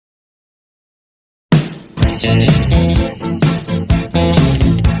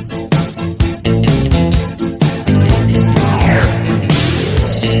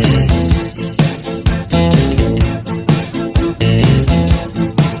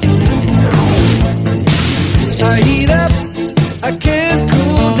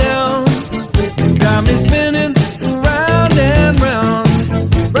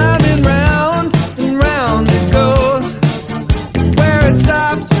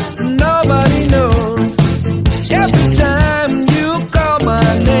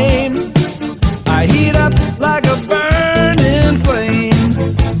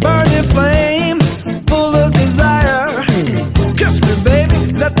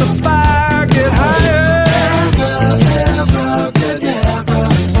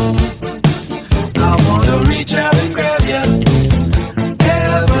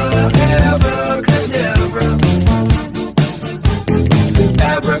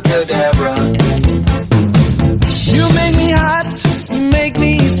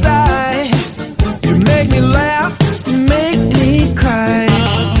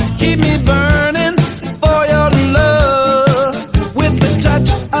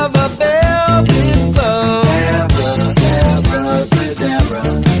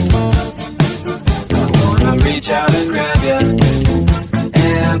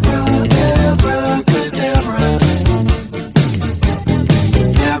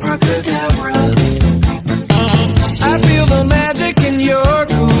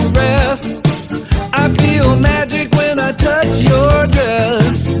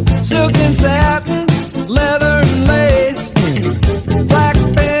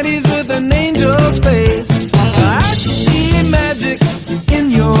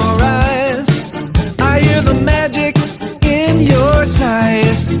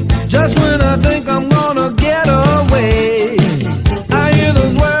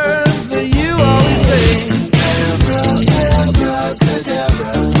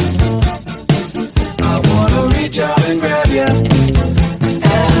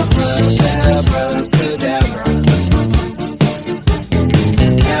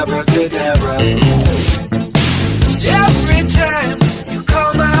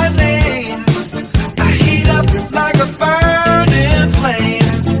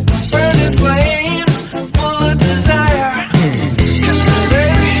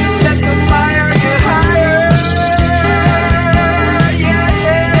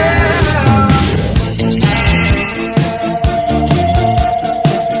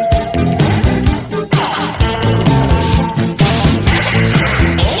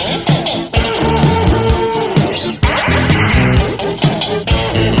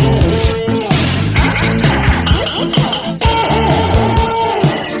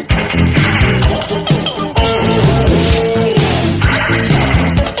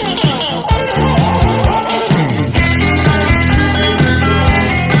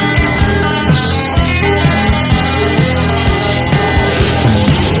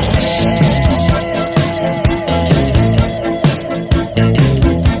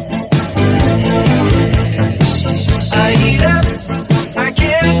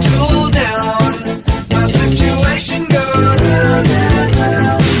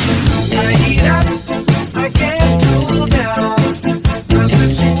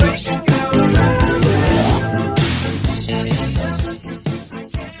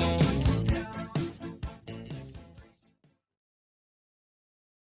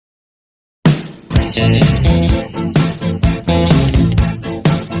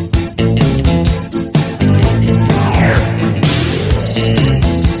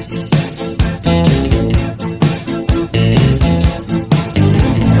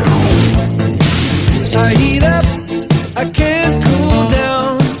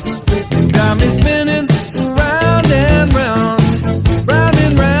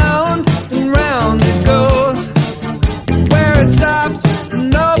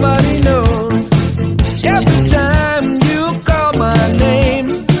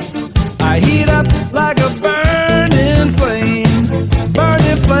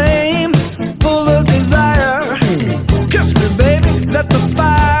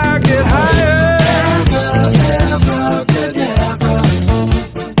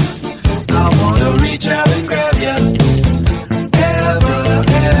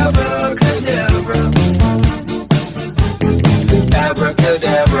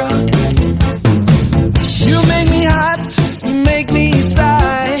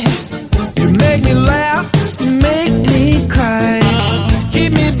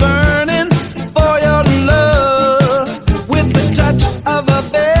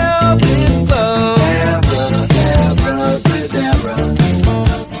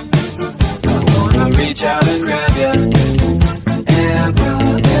reach out and grab you.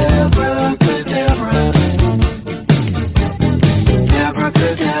 Abracadabra,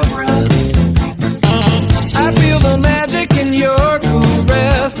 abracadabra. I feel the magic in your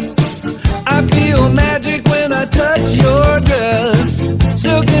caress. I feel magic when I touch your dress.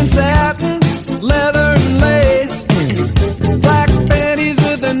 Silk and satin, leather and lace, black panties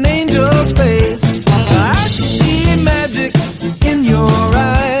with an angel's face. I see magic in your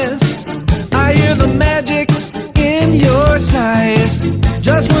eyes. I hear the magic in your sighs.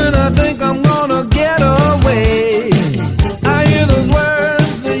 Just when I think I'm gonna get away, I hear those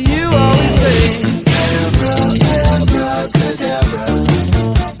words that you always say. Abracadabra,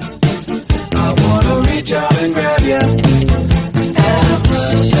 I wanna reach out and grab you.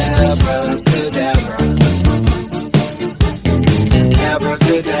 Abracadabra,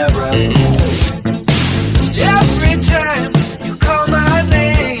 abracadabra. Every time you call my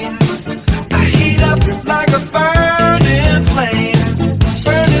name, I heat up like a burning flame,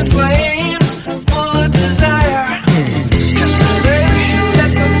 full of desire. Just baby,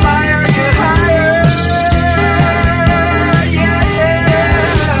 let the fire get higher. Yeah,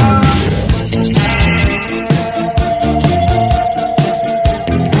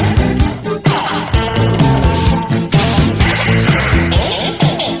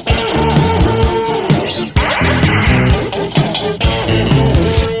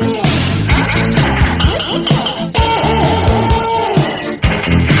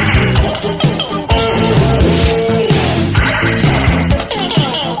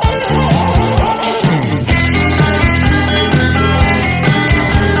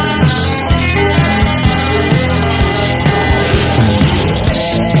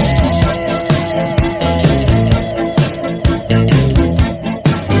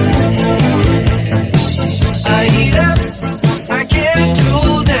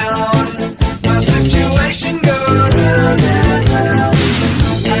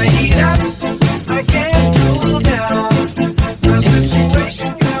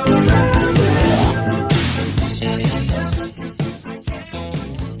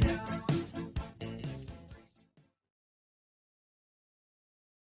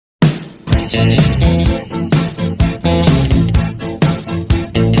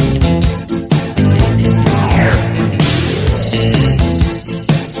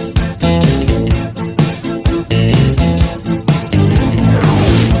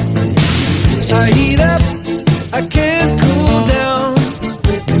 I heat up, I can't cool down.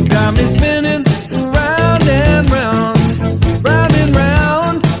 Got me spinning round and round, round and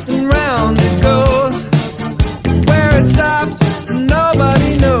round and round it goes. Where it stops,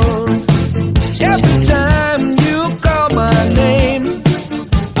 nobody knows. Every time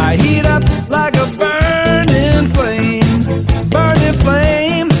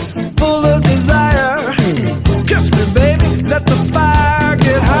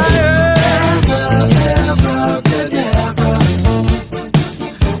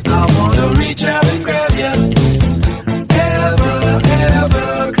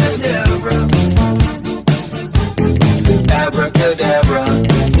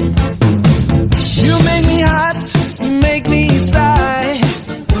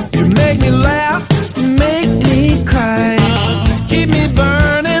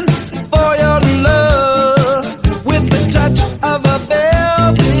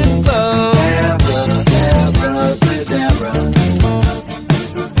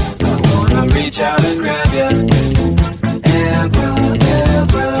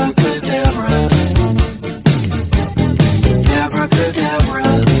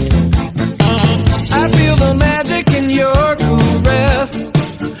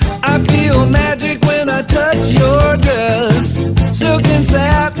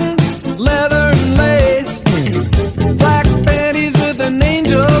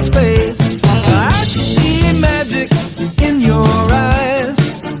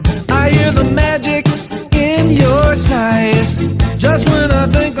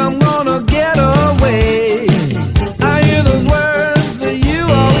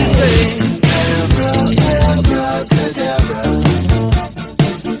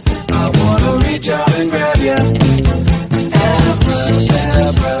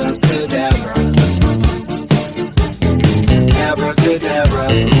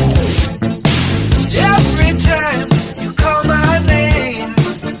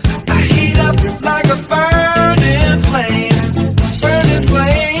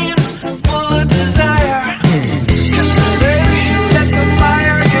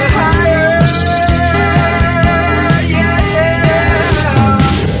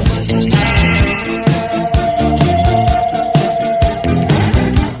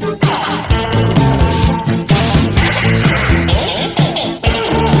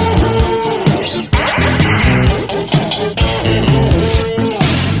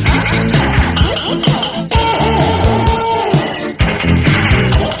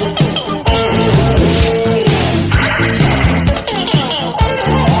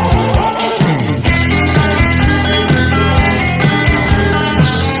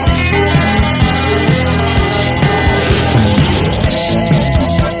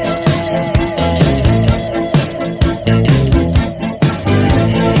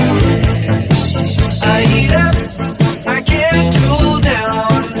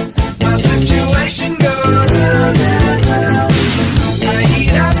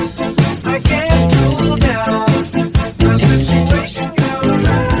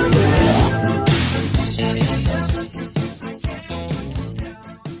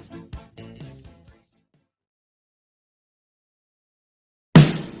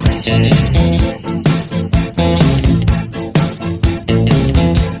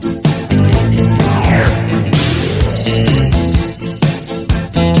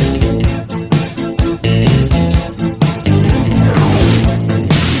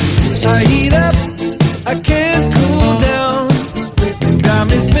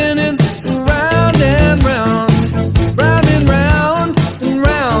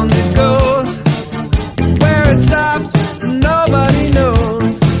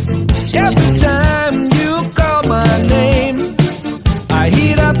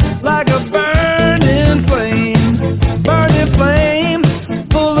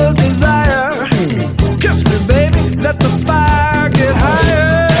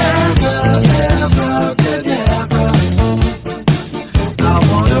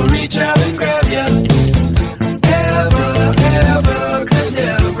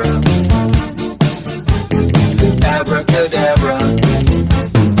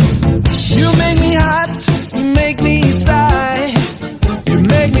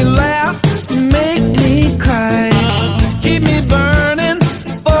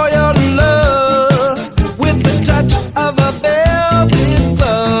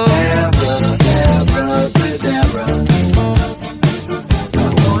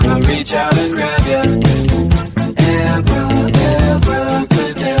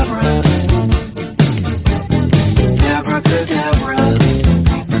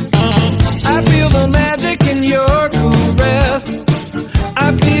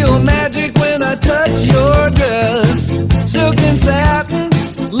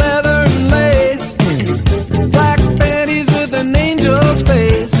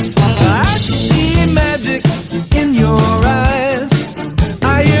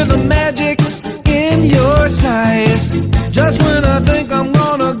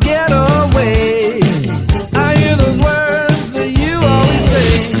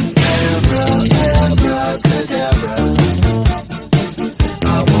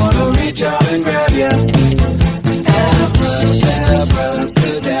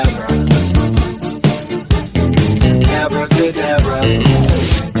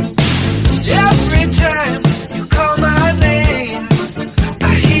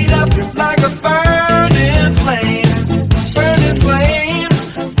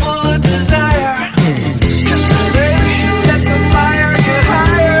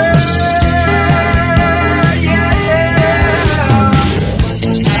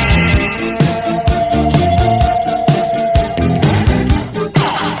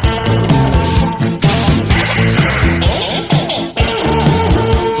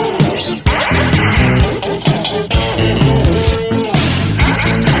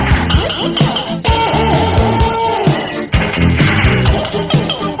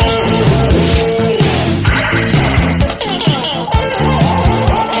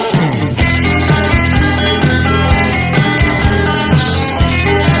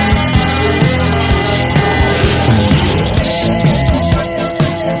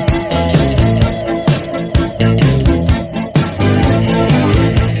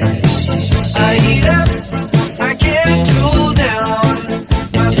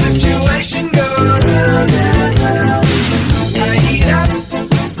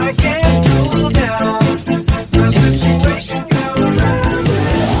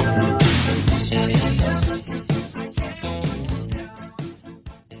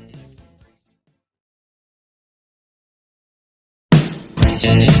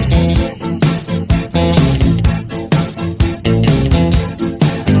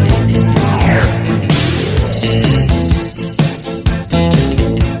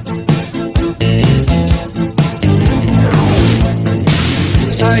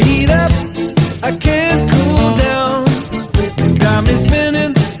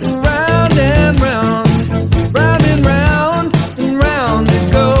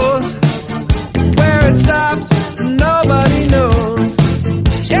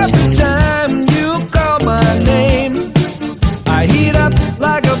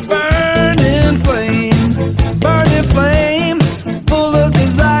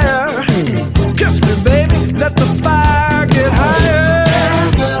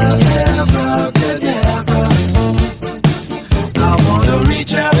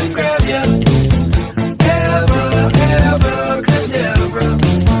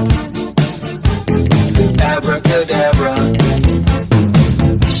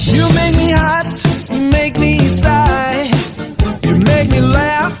You make me hot, you make me sigh, you make me laugh.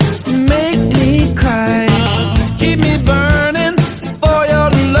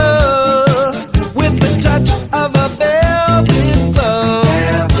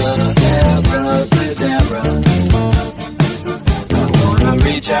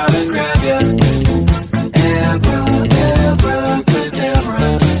 out and grab you. Abracadabra.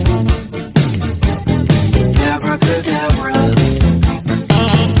 Abracadabra.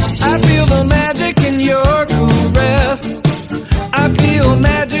 I feel the magic in your caress. I feel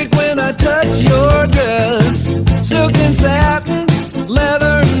magic when I touch your dress. Silk and satin,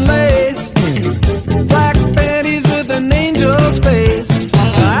 leather and lace, black panties with an angel's face.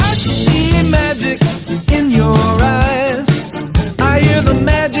 I see magic in your eyes. I hear the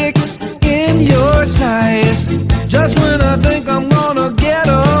magic in your sighs. Just when I think I'm gonna get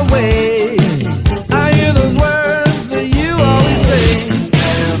away, I hear those words that you always say.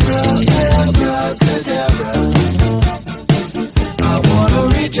 Abracadabra. I wanna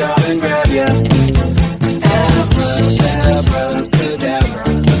reach out and grab you. Abracadabra.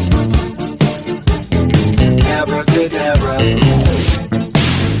 Abracadabra.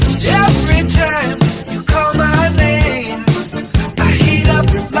 Every time you call my name, I heat up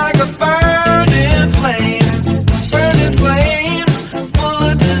like a burning flame, full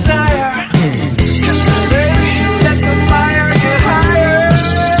of desire. Kiss me, baby, let the fire get higher.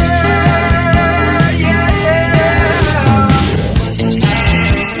 Yeah,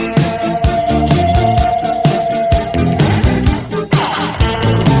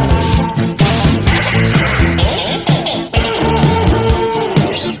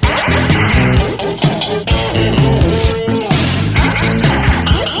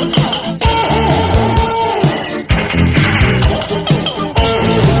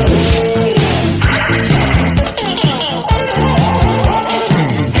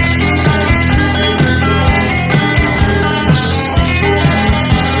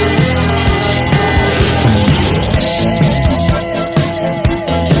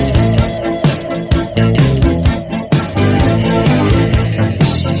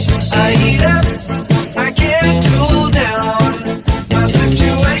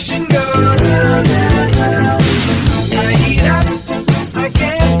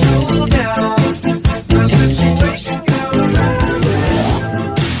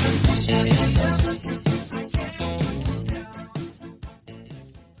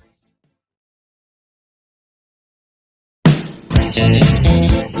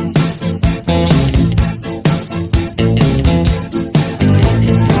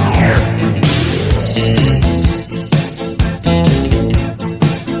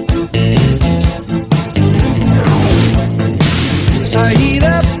 I heat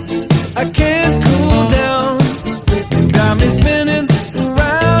up, I can't cool down. Got me spinning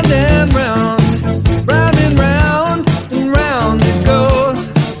round and round, round and round and round it goes.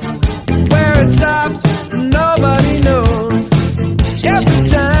 Where it stops, nobody knows. Every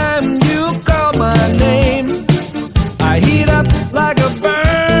time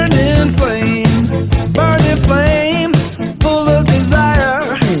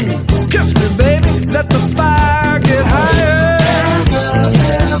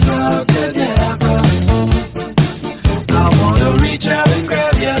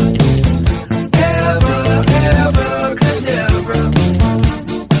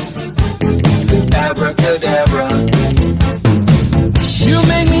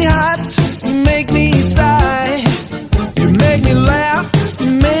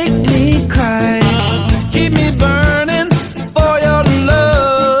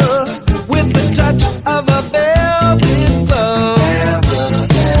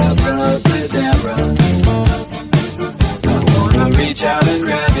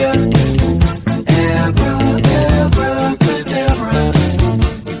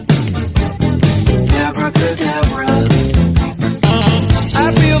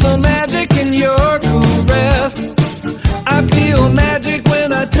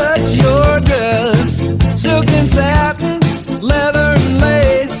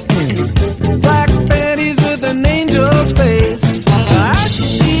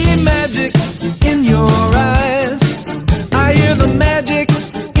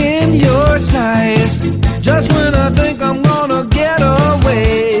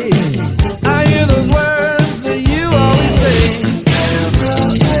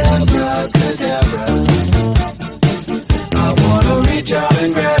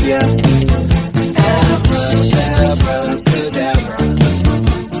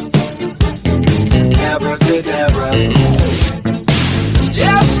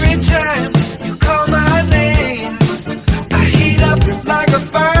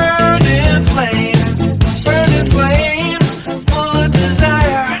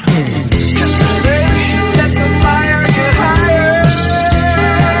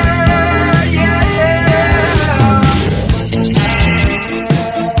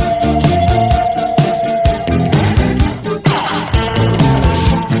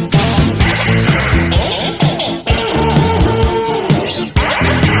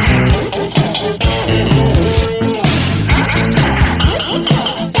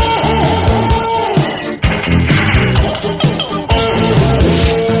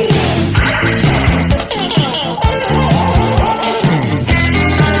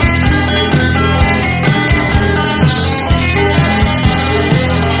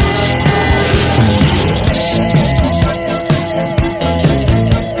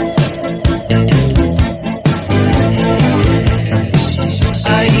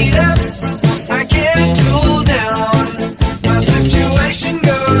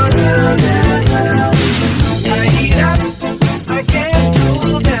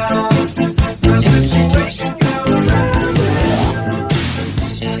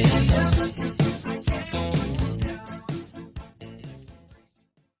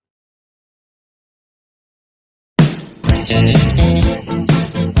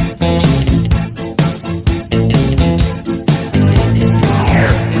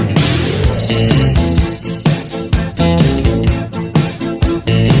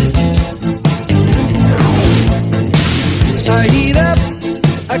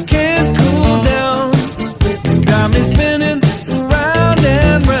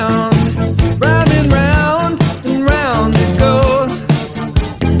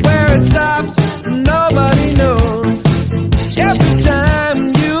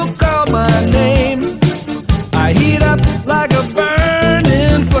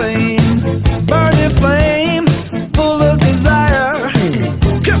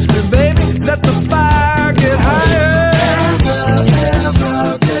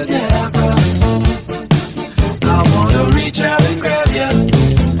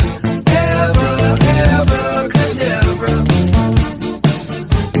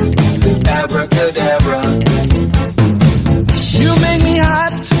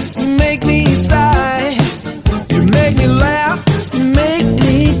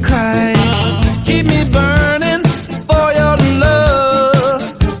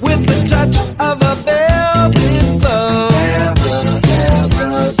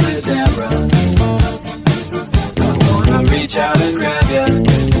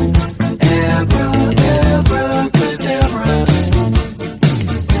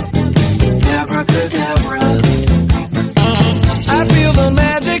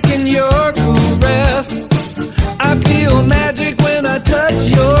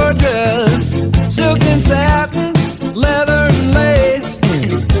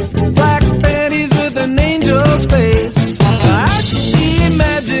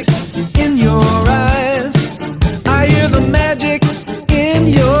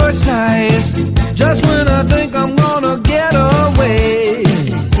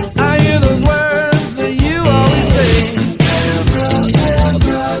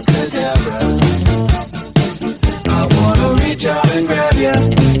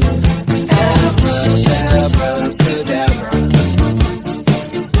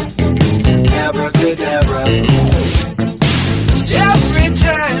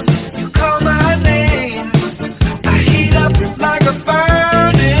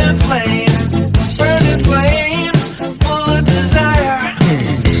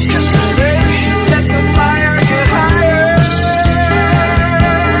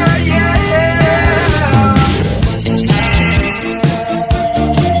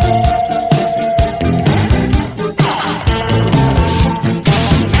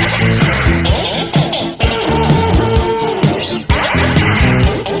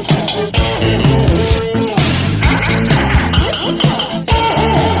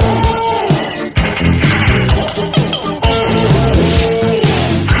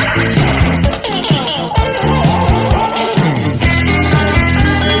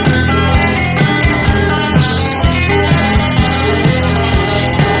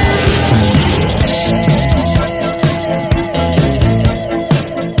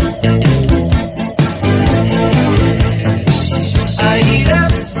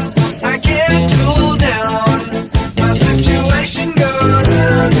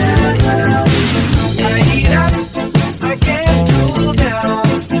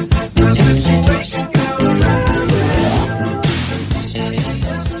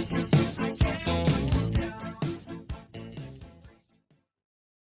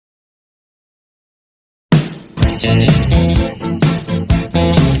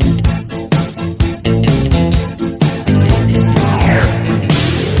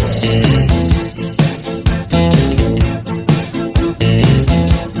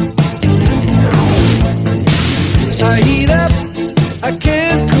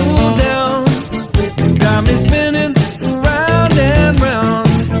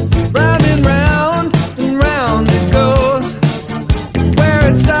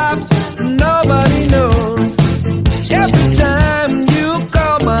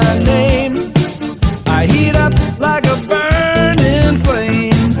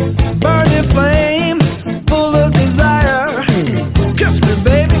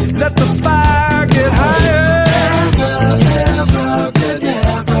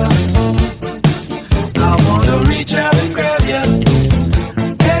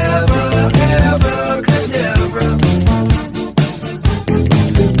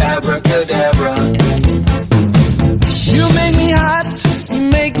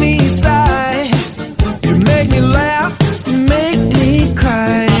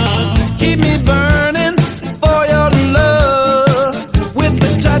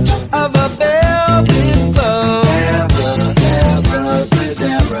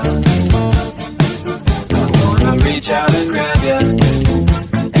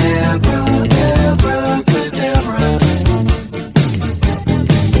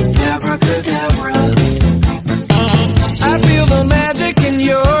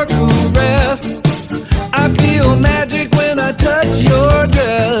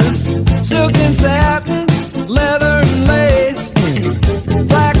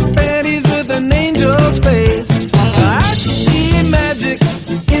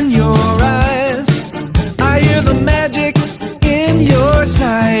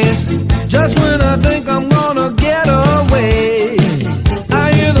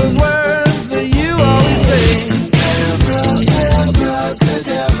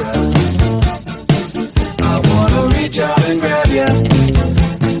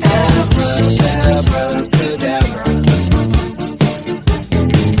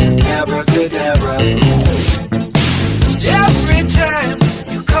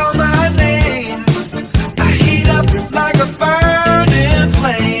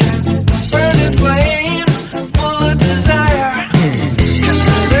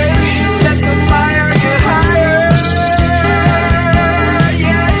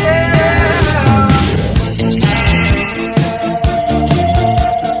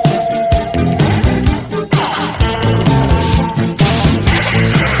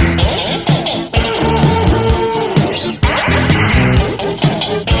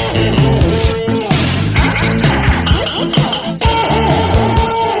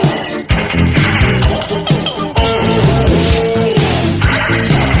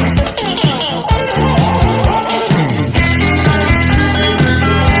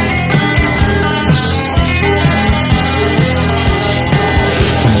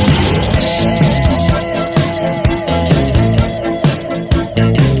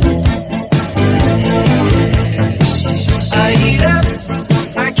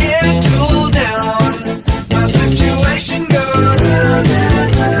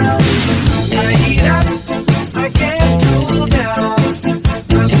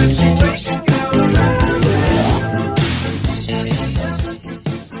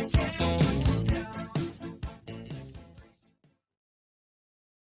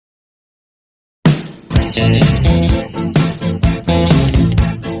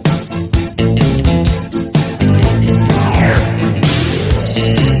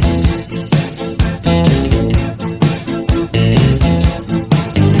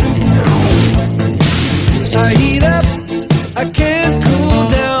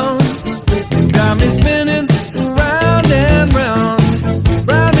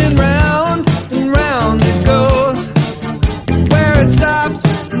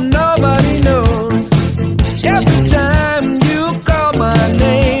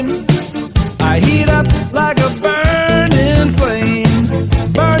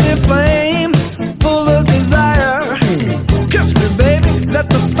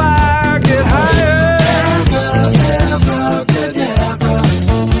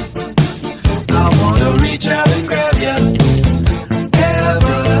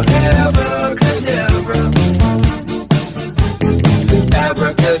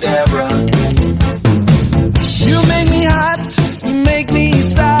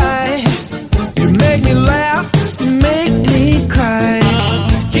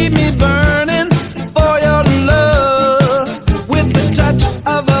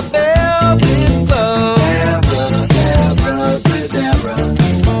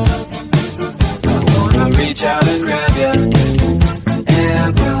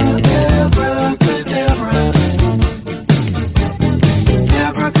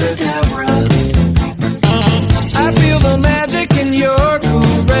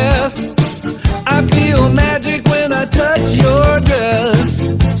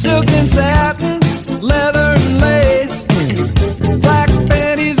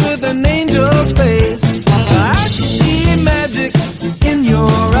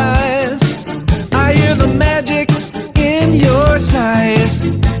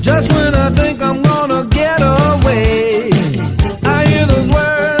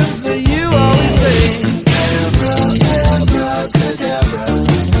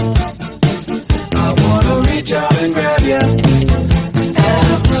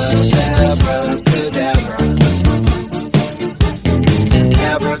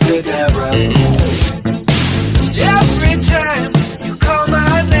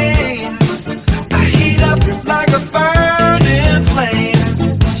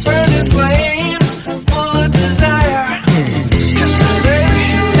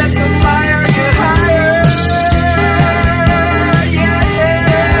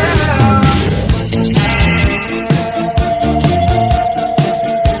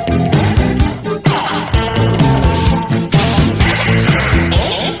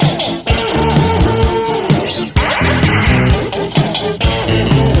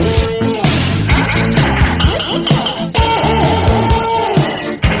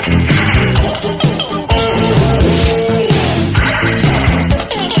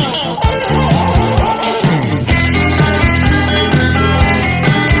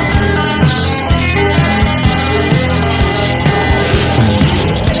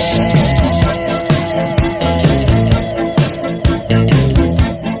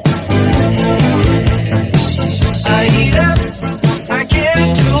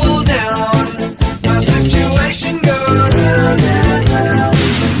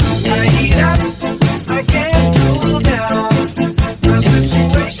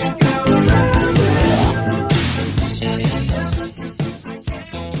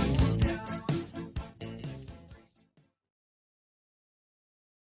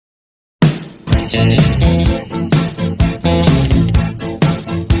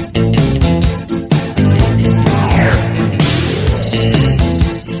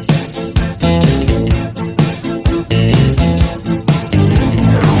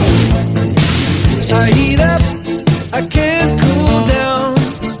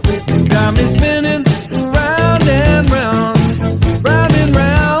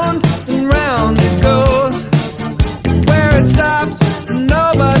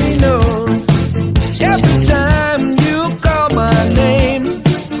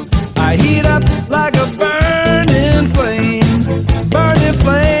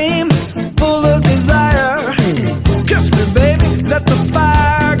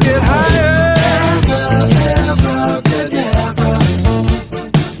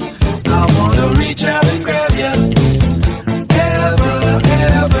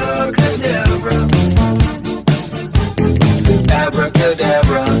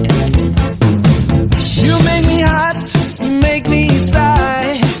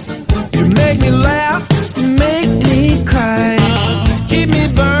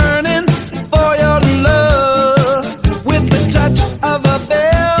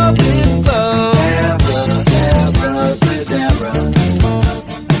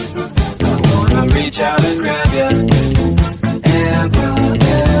reach out and grab you.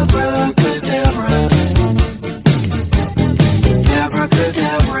 Abracadabra.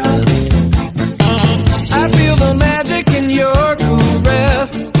 Abracadabra. I feel the magic in your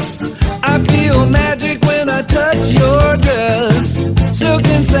caress. I feel magic when I touch your dress. Silk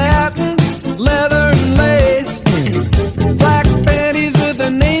and satin, leather and lace, black panties with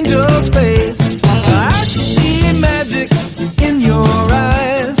an angel's face. I see magic in your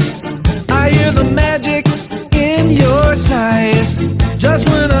eyes. I hear the magic in your sighs. Just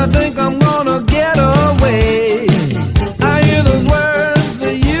when I think I'm gonna get away, I hear those words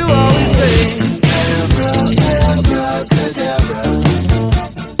that you always say. Abracadabra.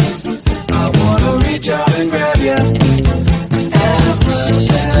 I wanna reach out and grab you.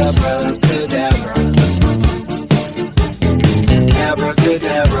 Abracadabra.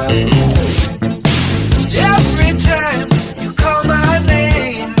 Abracadabra. Every time you call my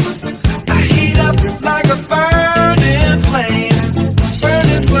name, I heat up like a burning flame,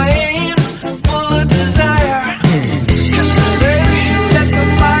 full of desire. Kiss me, baby, let the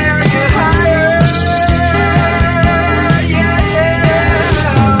fire get higher.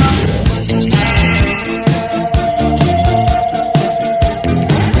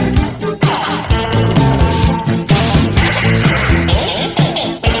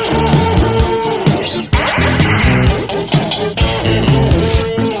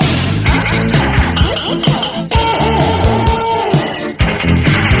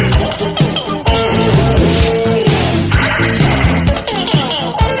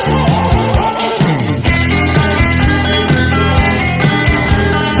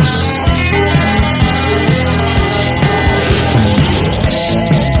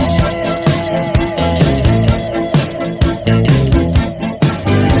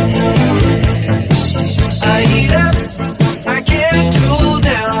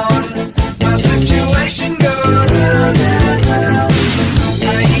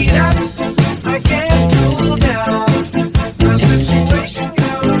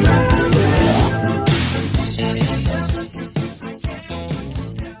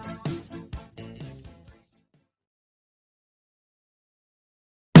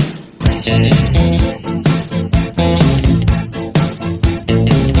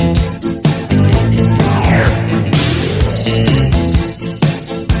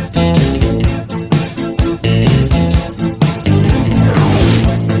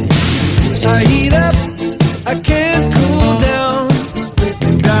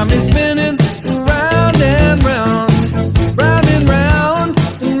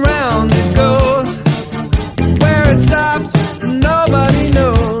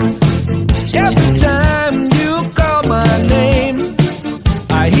 Yeah,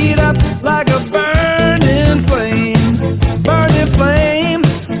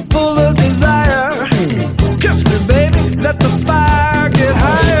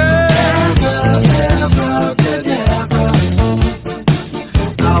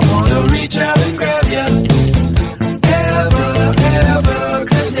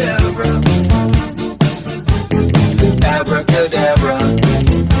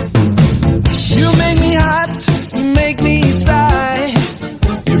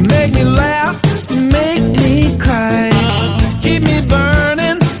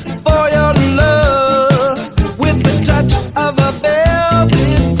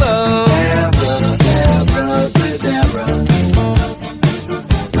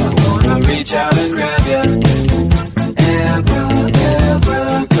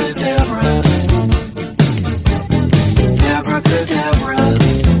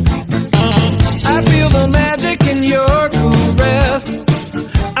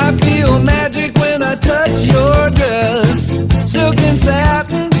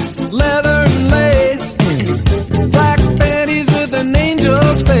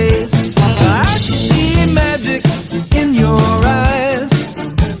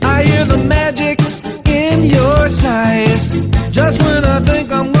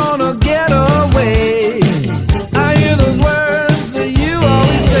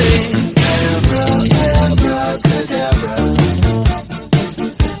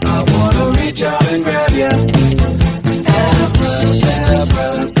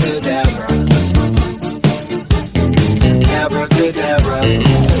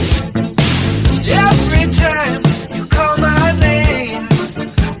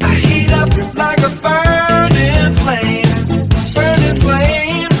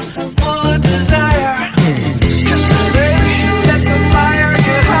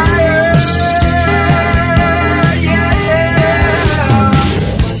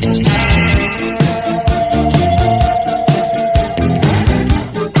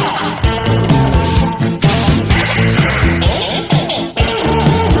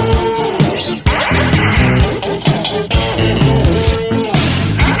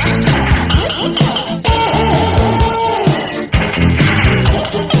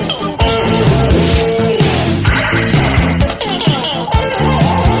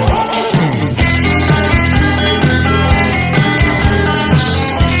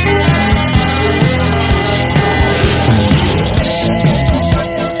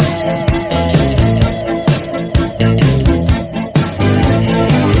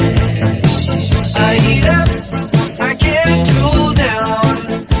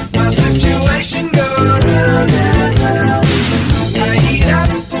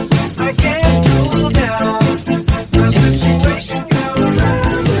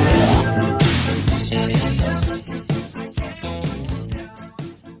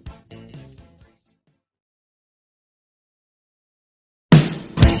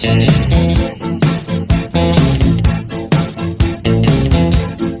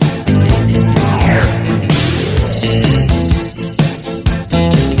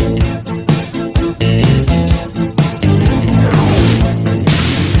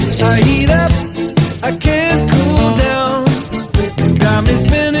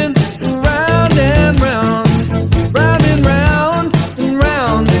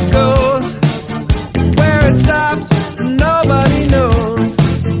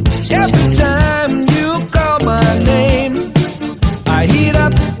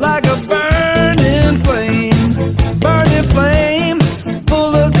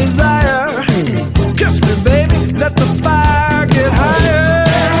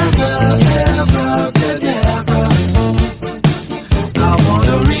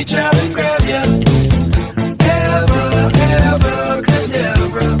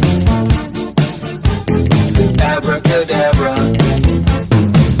 Abracadabra.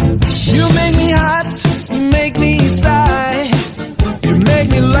 You make me hot, you make me sigh, you make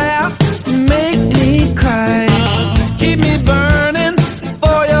me laugh, you make me cry. Keep me burning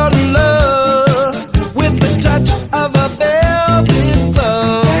for your love with the touch of a velvet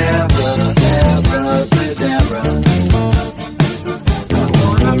glove. Abracadabra. I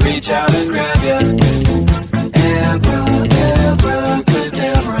wanna reach out and grab you. Abracadabra.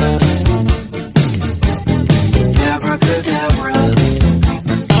 Abracadabra.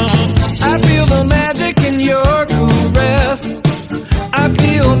 I feel the magic in your caress. I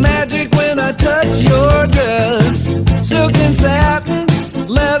feel magic when I touch your dress. Silk and satin,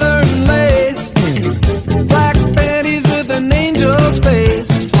 leather and lace, black panties with an angel's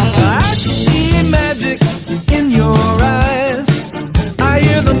face. I see magic in your eyes. I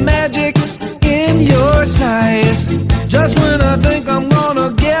hear the magic in your sighs. Just when I think I'm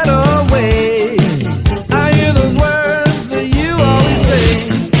gonna get away, I hear those words that you always say.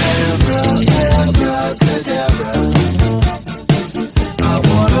 Abracadabra. I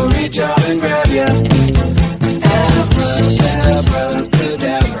wanna reach out and grab you. Abracadabra.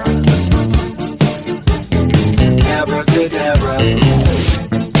 Abracadabra.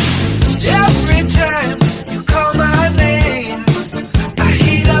 Every time you call my name, I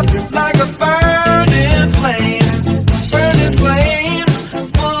heat up like a burning flame,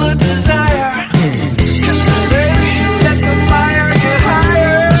 full of desire. Kiss me, baby, let the fire get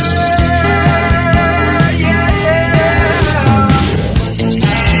higher. Yeah,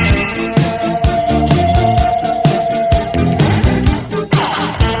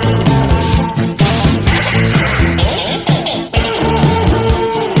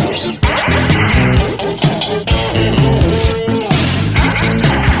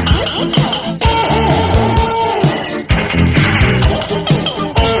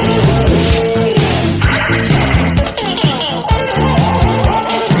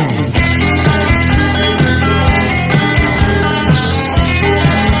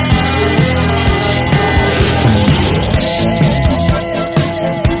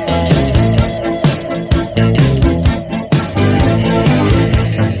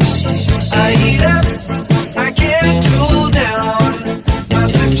 I heat up, I can't cool down. My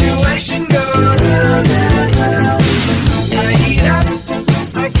situation goes round and round. I heat up,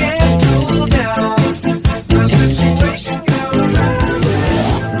 I can't cool down. My situation goes round and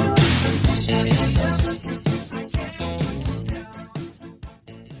round.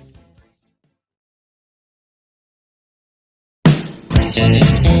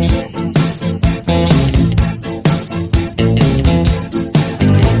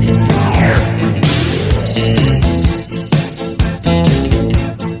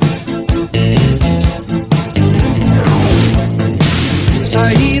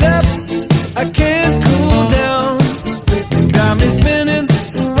 I heat up, I can't cool down. Got me spinning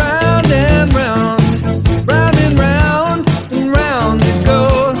round and round, round and round and round it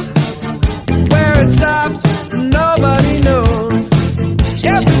goes. Where it stops, nobody knows.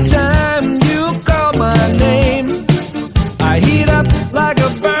 Every time you call my name, I heat up like a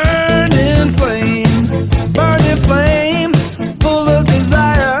burning flame, full of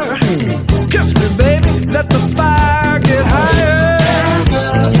desire. Kiss me, baby, let the fire get higher.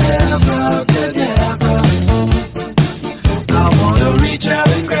 Abracadabra. I wanna reach out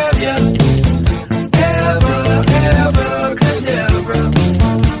and grab you. Abracadabra.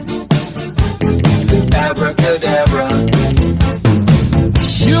 Abracadabra.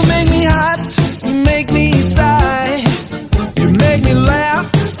 You make me hot, you make me sigh, you make me laugh,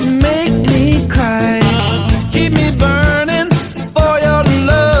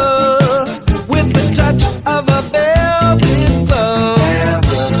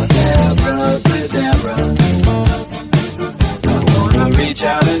 reach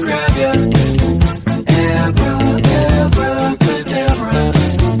out and grab you. Abracadabra.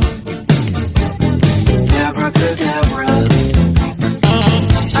 Abracadabra.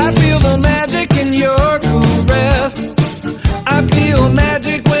 I feel the magic in your caress. I feel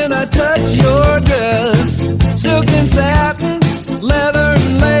magic when I touch your dress. Silk and satin, leather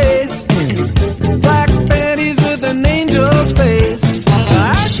and lace, black panties with an angel's face.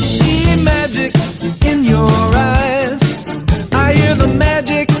 I see magic in your eyes. I hear the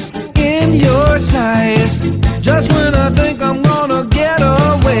magic in your sighs. Just when I think I'm gonna get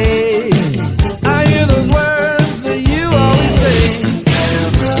away, I hear those words that you always say.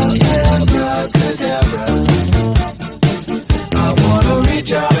 Abracadabra. I wanna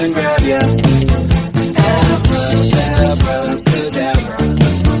reach out and grab you. Abracadabra.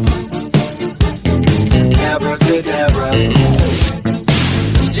 Abracadabra.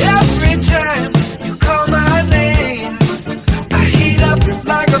 Every time you call my name, I heat up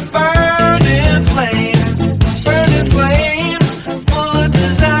like a burning flame. Burning flame, full of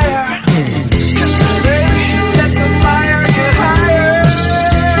desire. Kiss me, baby, let the fire get higher.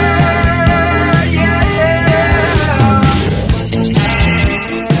 Yeah,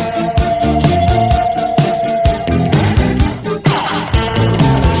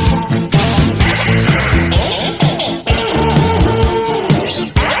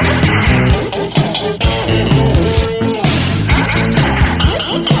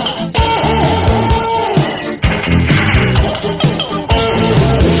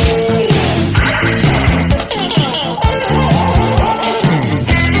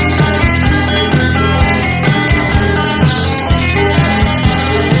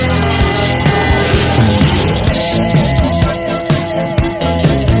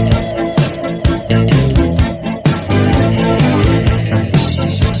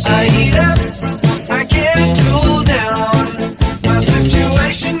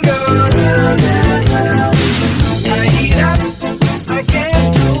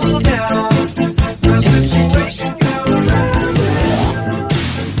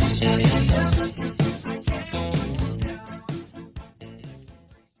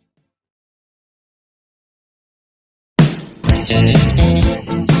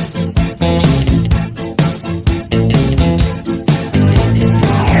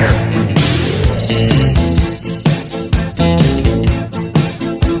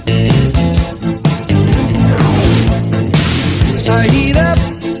 I heat up,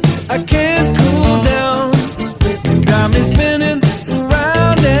 I can't cool down. Got me spinning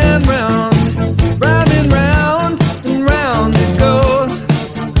round and round. Round and round and round it goes.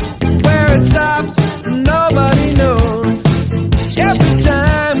 Where it stops, nobody knows. Every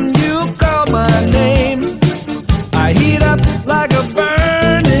time you call my name, I heat up like a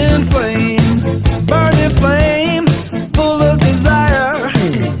burning flame. Burning flame, full of desire.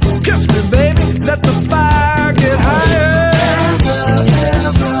 Kiss me, baby, let the fire get higher.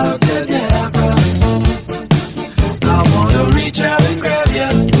 Abracadabra. I wanna reach out and grab you.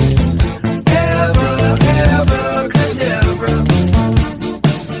 Abracadabra.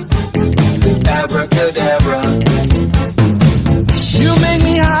 Abracadabra. You make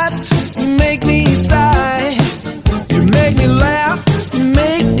me hot, you make me sigh. You make me laugh, you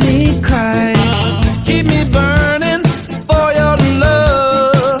make me cry. Keep me burning for your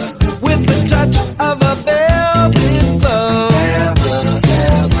love with the touch of a velvet glove.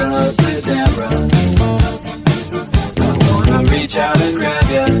 Abracadabra. I wanna reach out and grab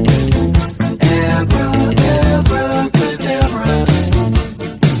you. Abracadabra.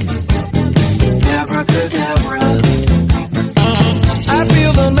 Abracadabra.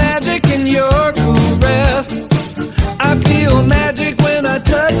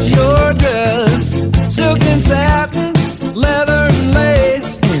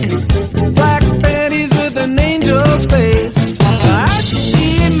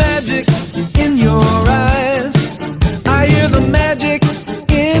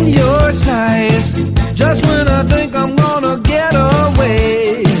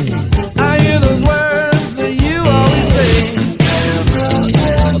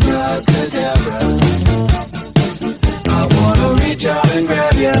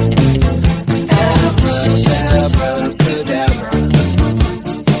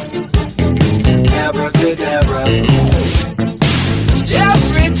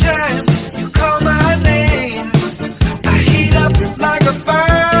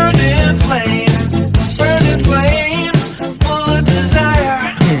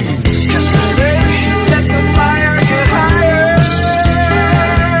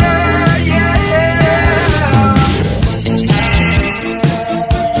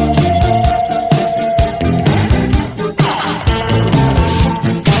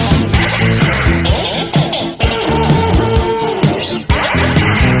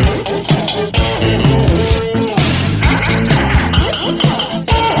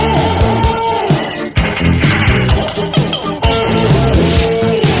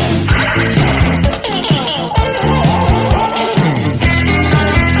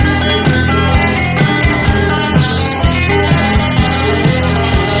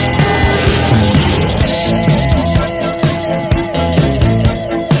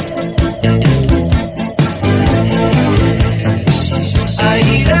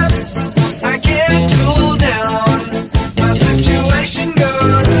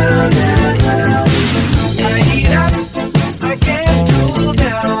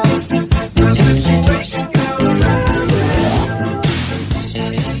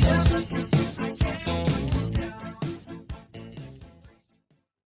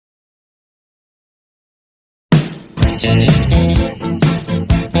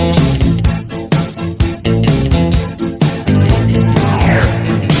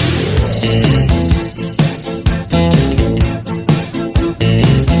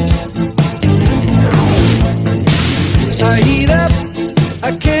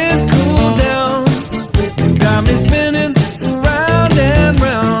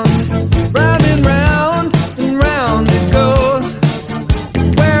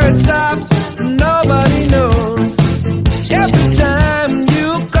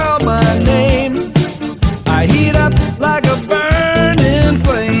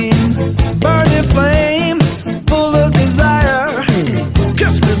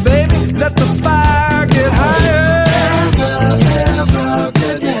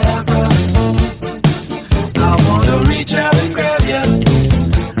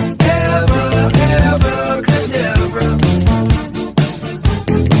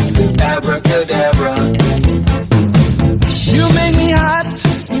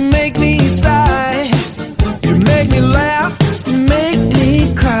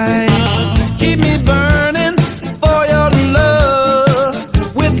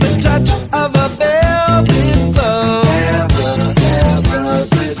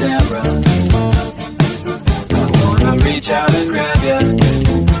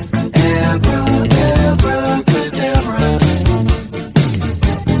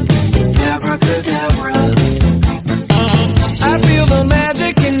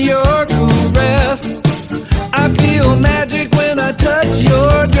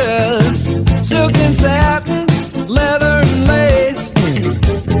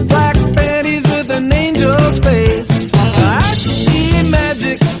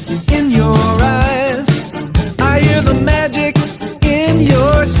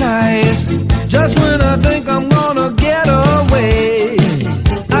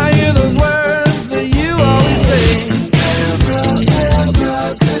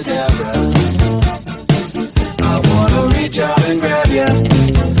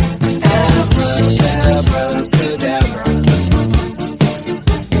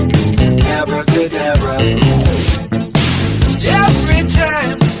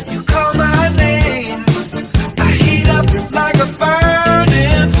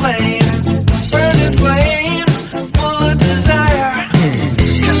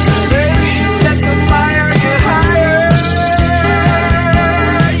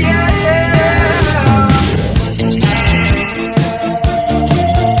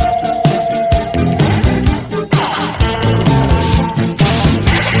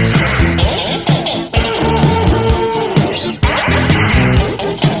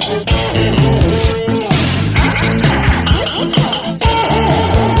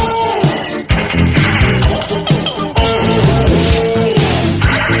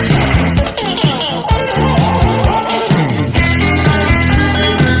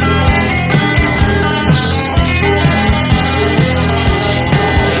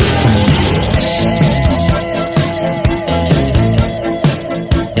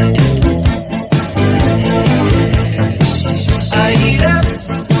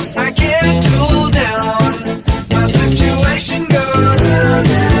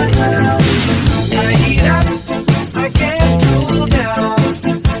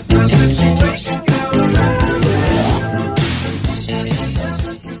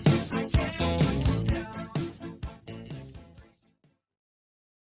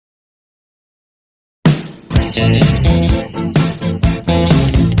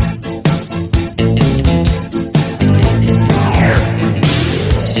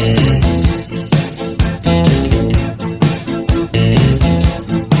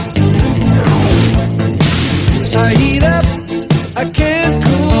 I heat up, I can't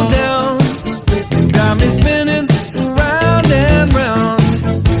cool down. Got me spinning round and round,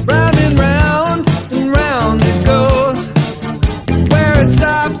 round and round and round it goes. Where it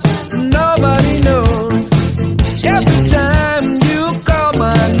stops, nobody knows. Every time you call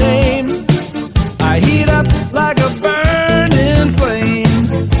my name, I heat up like a burning flame,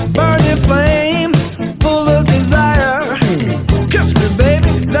 full of desire. Kiss me,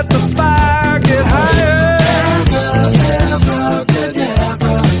 baby, let the fire get higher.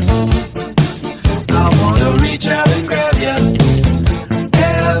 Abracadabra, I wanna reach out and grab ya.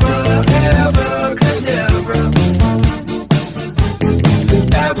 Abracadabra,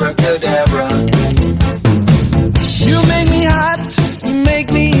 abracadabra. You make me hot, you make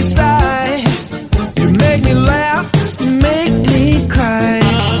me sigh, you make me laugh, you make me cry.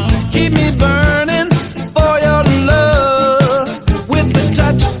 Keep me burning for your love with the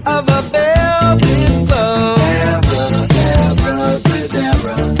touch of a velvet glove.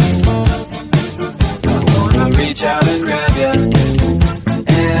 Abracadabra, I wanna reach out and grab ya.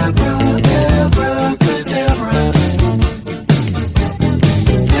 Abracadabra,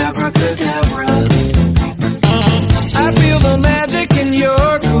 abracadabra. I feel the magic in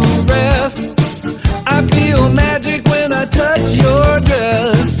your caress. I feel magic when I touch your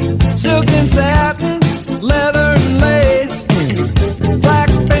dress. Silk and satin, leather and lace, black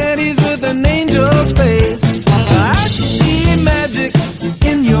panties with an angel's face. I see magic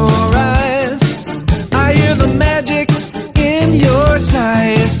in your eyes. I hear the magic in your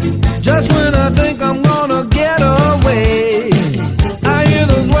sighs. Just when I think I'm gonna get away, I hear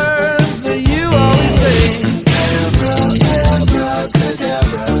those words that you always say.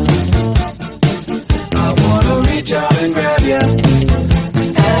 Abracadabra, I wanna reach out and grab ya.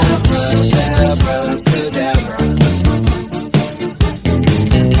 Abracadabra,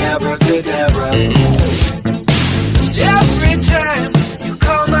 abracadabra. Every time you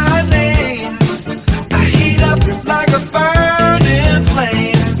call my name, I heat up like a burning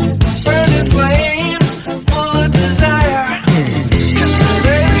flame, full of desire. Kiss me,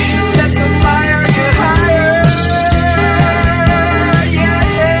 baby, let the fire get higher. Yeah,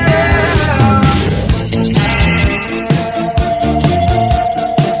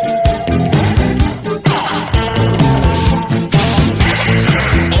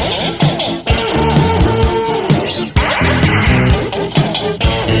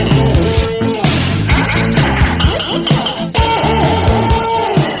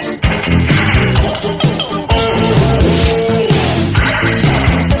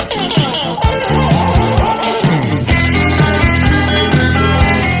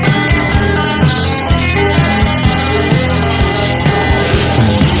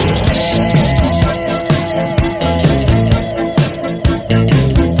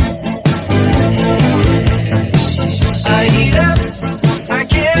 I heat up, I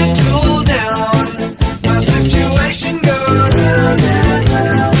can't cool down. My situation goes round and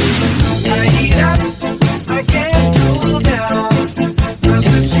round. I heat up, I can't cool down. My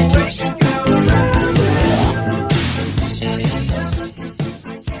situation goes round and round. I heat up,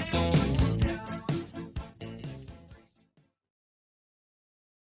 I can't cool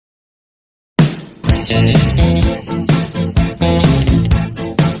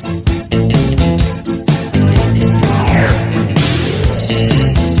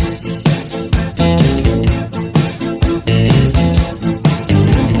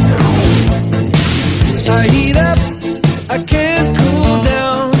I heat up, I can't cool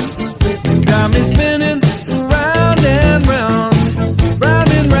down. Got me spinning round and round, round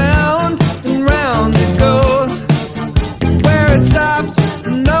and round and round it goes. Where it stops,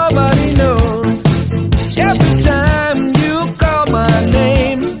 nobody knows. Every time you call my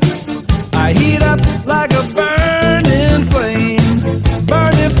name, I heat up like a burning flame,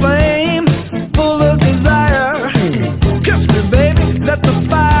 full of desire. Kiss me, baby, let the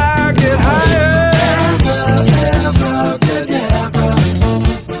fire get higher. Abracadabra,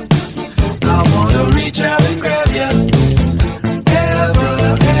 I wanna reach out and grab ya.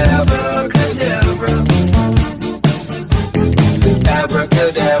 Abracadabra,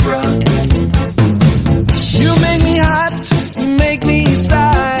 abracadabra. You make me hot, you make me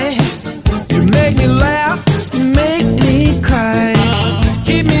sigh, you make me laugh, you make me cry.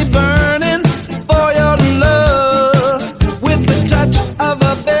 Keep me burning for your love with the touch of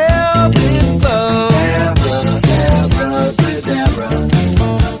a velvet glove. Abracadabra,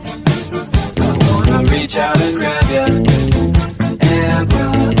 I wanna reach out and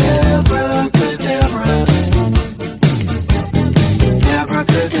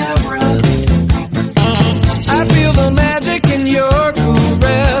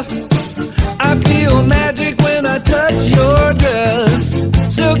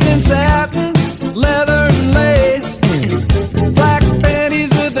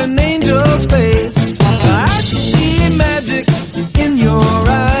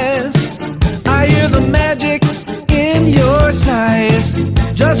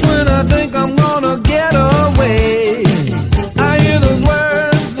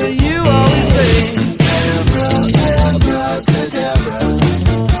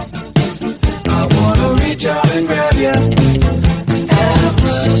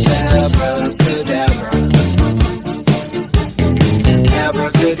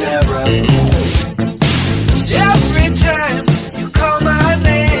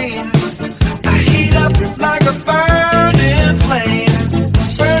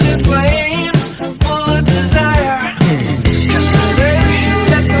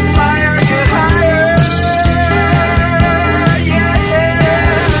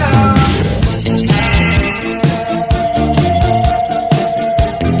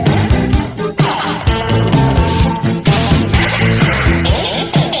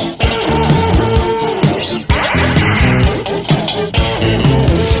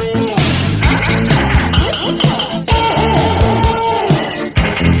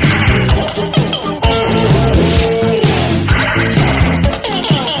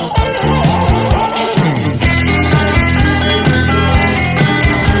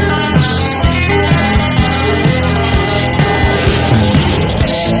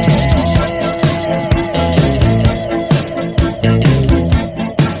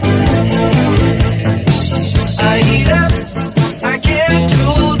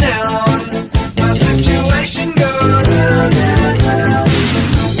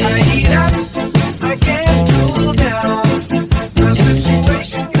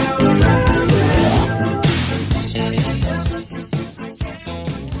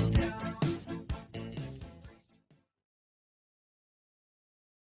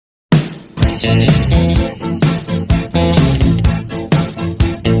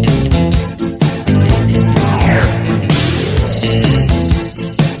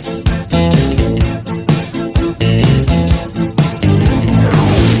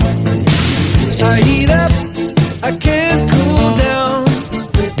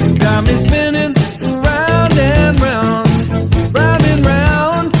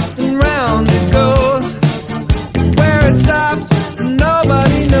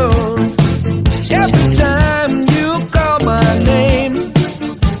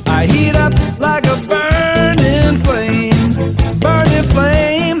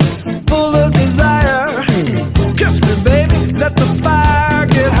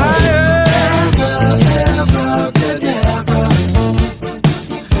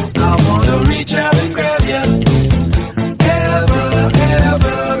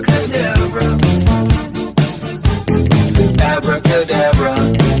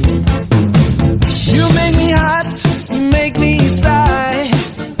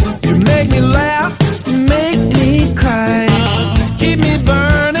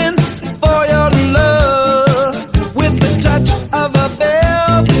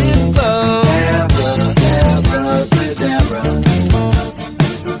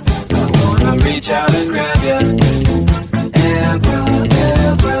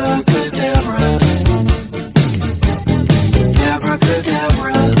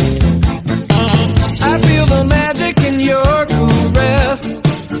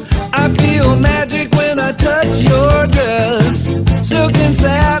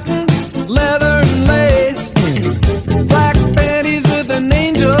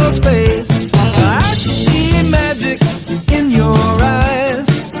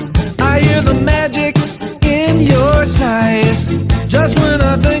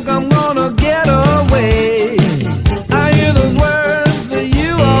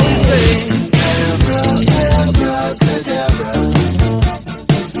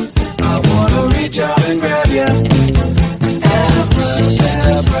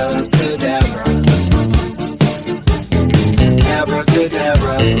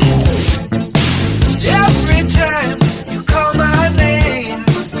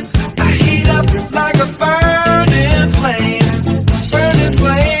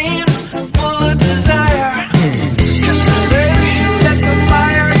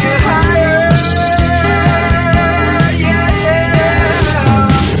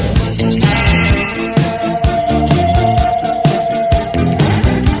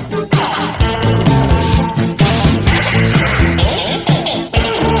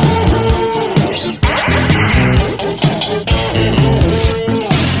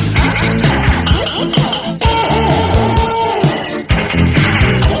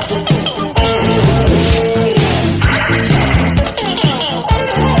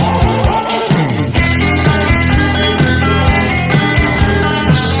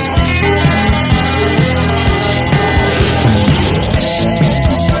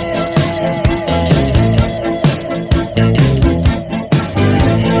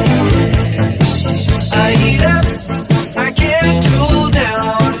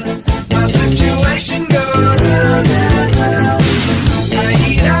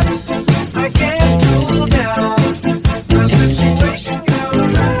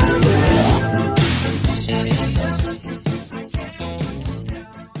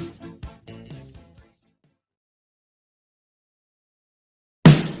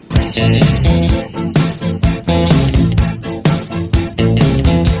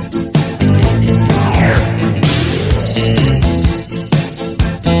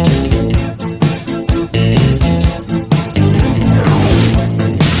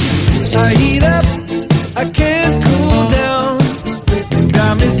I heat up, I can't cool down.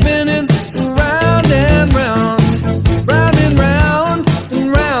 Got me spinning round and round, round and round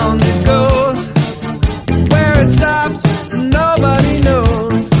and round it goes. Where it stops, nobody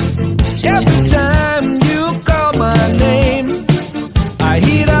knows. Every time you call my name, I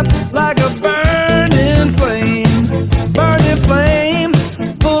heat up like a burning flame,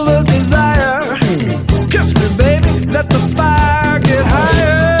 full of desire. Kiss me, baby, let the fire get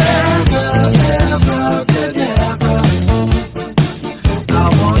higher. Abracadabra, I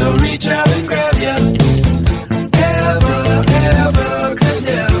wanna reach out and grab ya.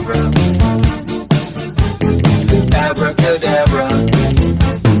 Abracadabra, abracadabra.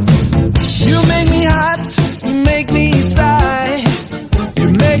 You make me hot, you make me sigh, you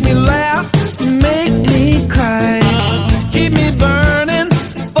make me laugh, you make me cry. Keep me burning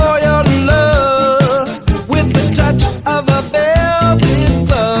for your love with the touch of a velvet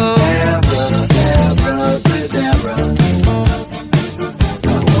glove. Abracadabra, I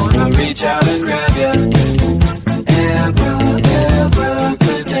wanna reach out and grab ya. Abracadabra,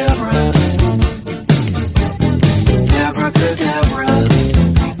 abracadabra.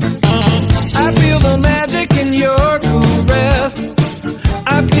 I feel the magic in your caress.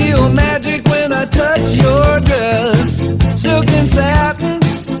 I feel magic when I touch your dress. Silk and satin,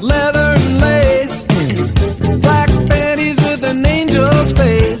 leather and lace, black panties with an angel's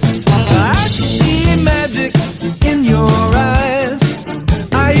face. I see magic in your eyes.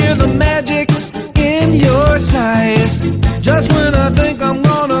 I hear the magic in your sighs. Just when I think I'm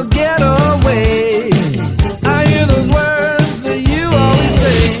gonna get away, I hear those words that you always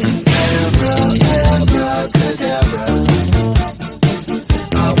say. Abracadabra,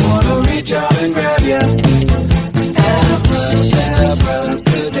 I wanna reach out and grab ya.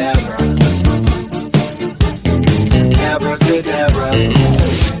 Abracadabra, abracadabra.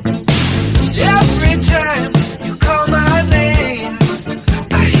 Every time you call my name,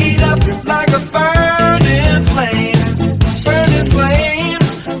 I heat up like a burning flame,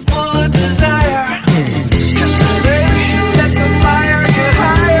 full of desire. Kiss me, baby, let the fire get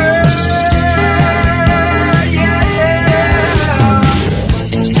higher. Yeah,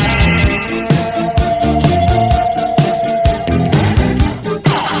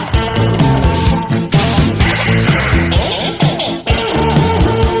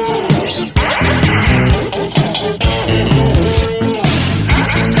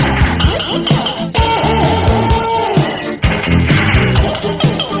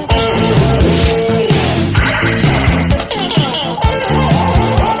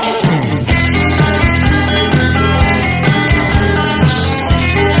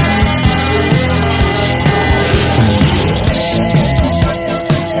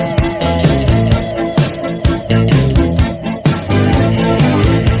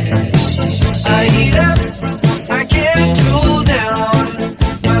 I heat up, I can't cool down.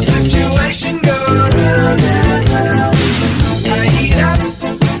 My situation goes round and round. I heat up,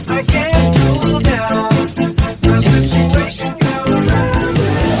 I can't cool down. My situation goes round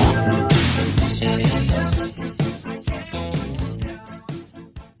and round.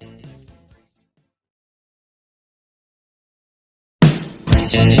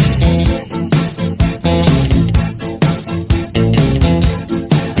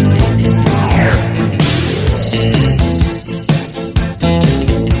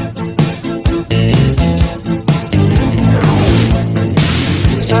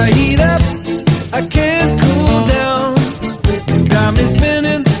 I heat up, I can't cool down. Got me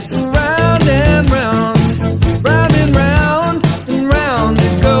spinning round and round, round and round and round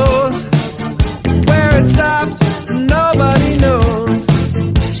it goes. Where it stops, nobody knows.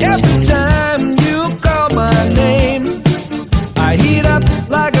 Every time you call my name, I heat up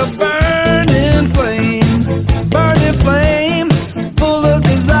like a burning flame, full of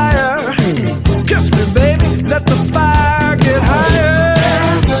desire. Kiss me, baby, let the fire get higher.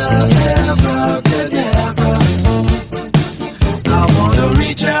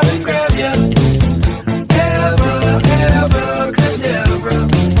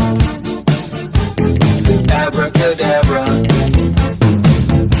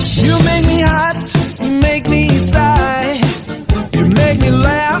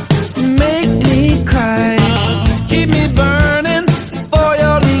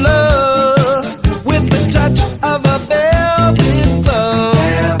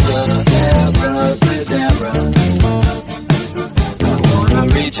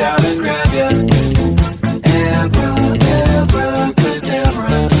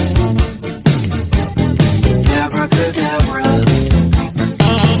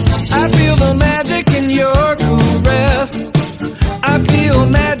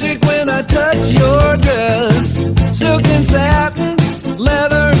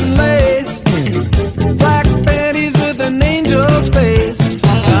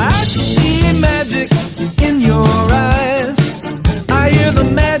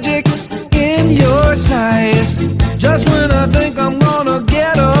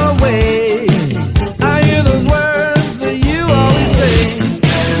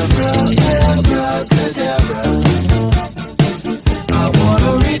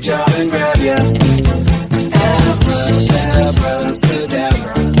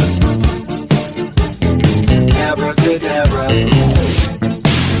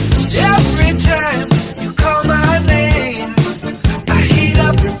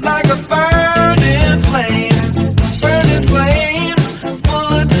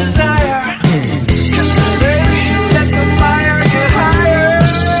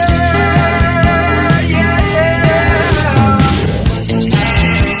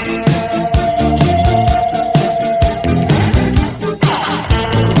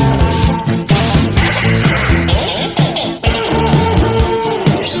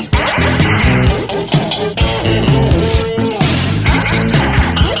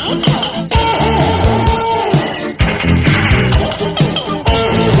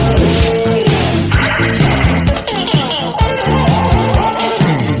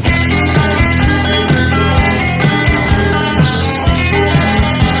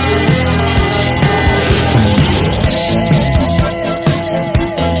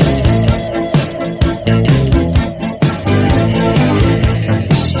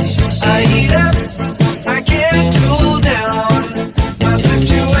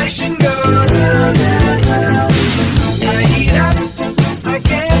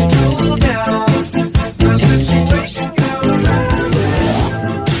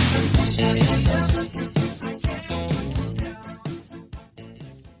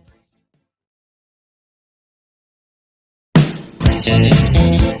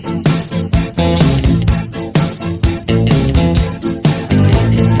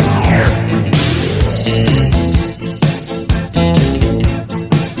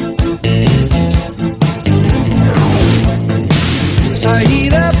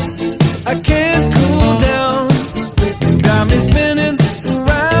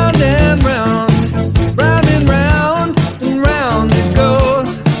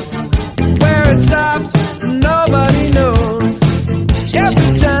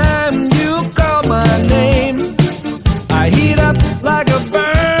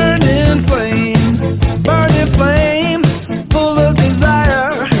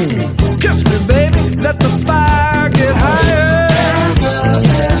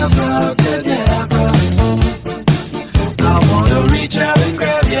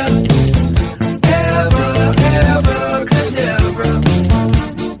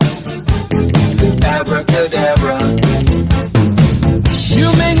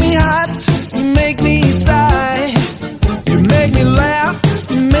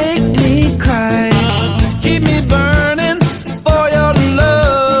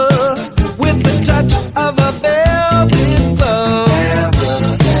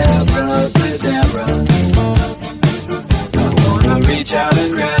 out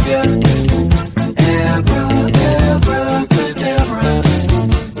and grab ya. Abracadabra.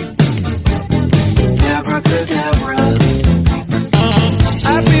 Abracadabra.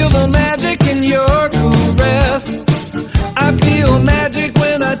 I feel the magic in your caress. I feel magic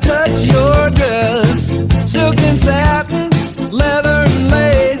when I touch your dress. Silk and satin, leather and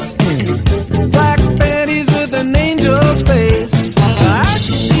lace, black panties with an angel's face. I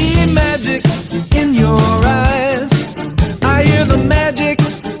see magic in your eyes. I hear the magic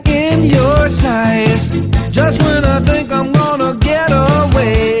in your sighs. Just when I think I'm gonna get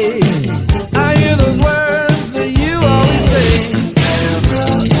away, I hear those words that you always say.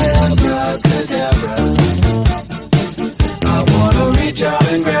 Abracadabra. I wanna reach out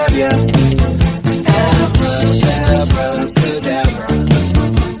and grab ya. Abracadabra.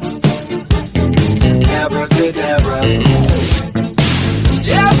 Abracadabra.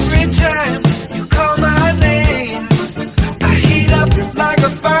 Every time you call my name, I heat up like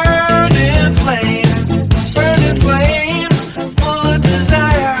a burning flame, full of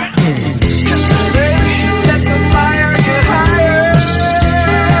desire. Baby, let the fire get higher.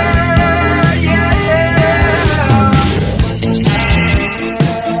 Yeah,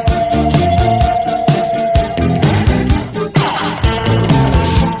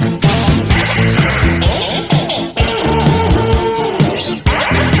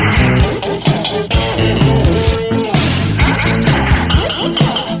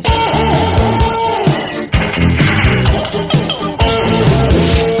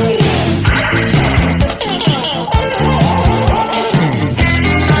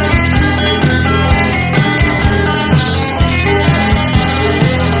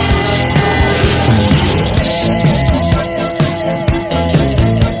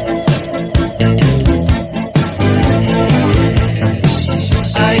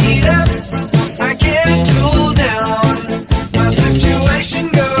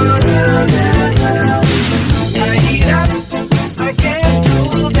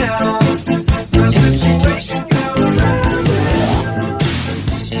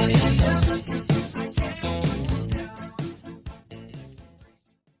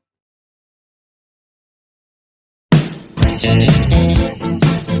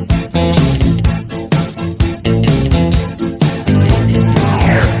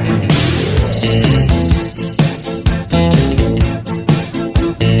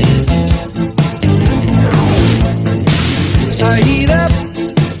 I heat up,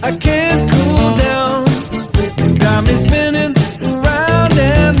 I can't cool down. Got me spinning round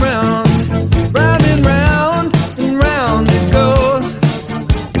and round, round and round and round it goes.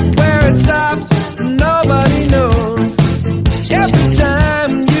 Where it stops, nobody knows. Yes,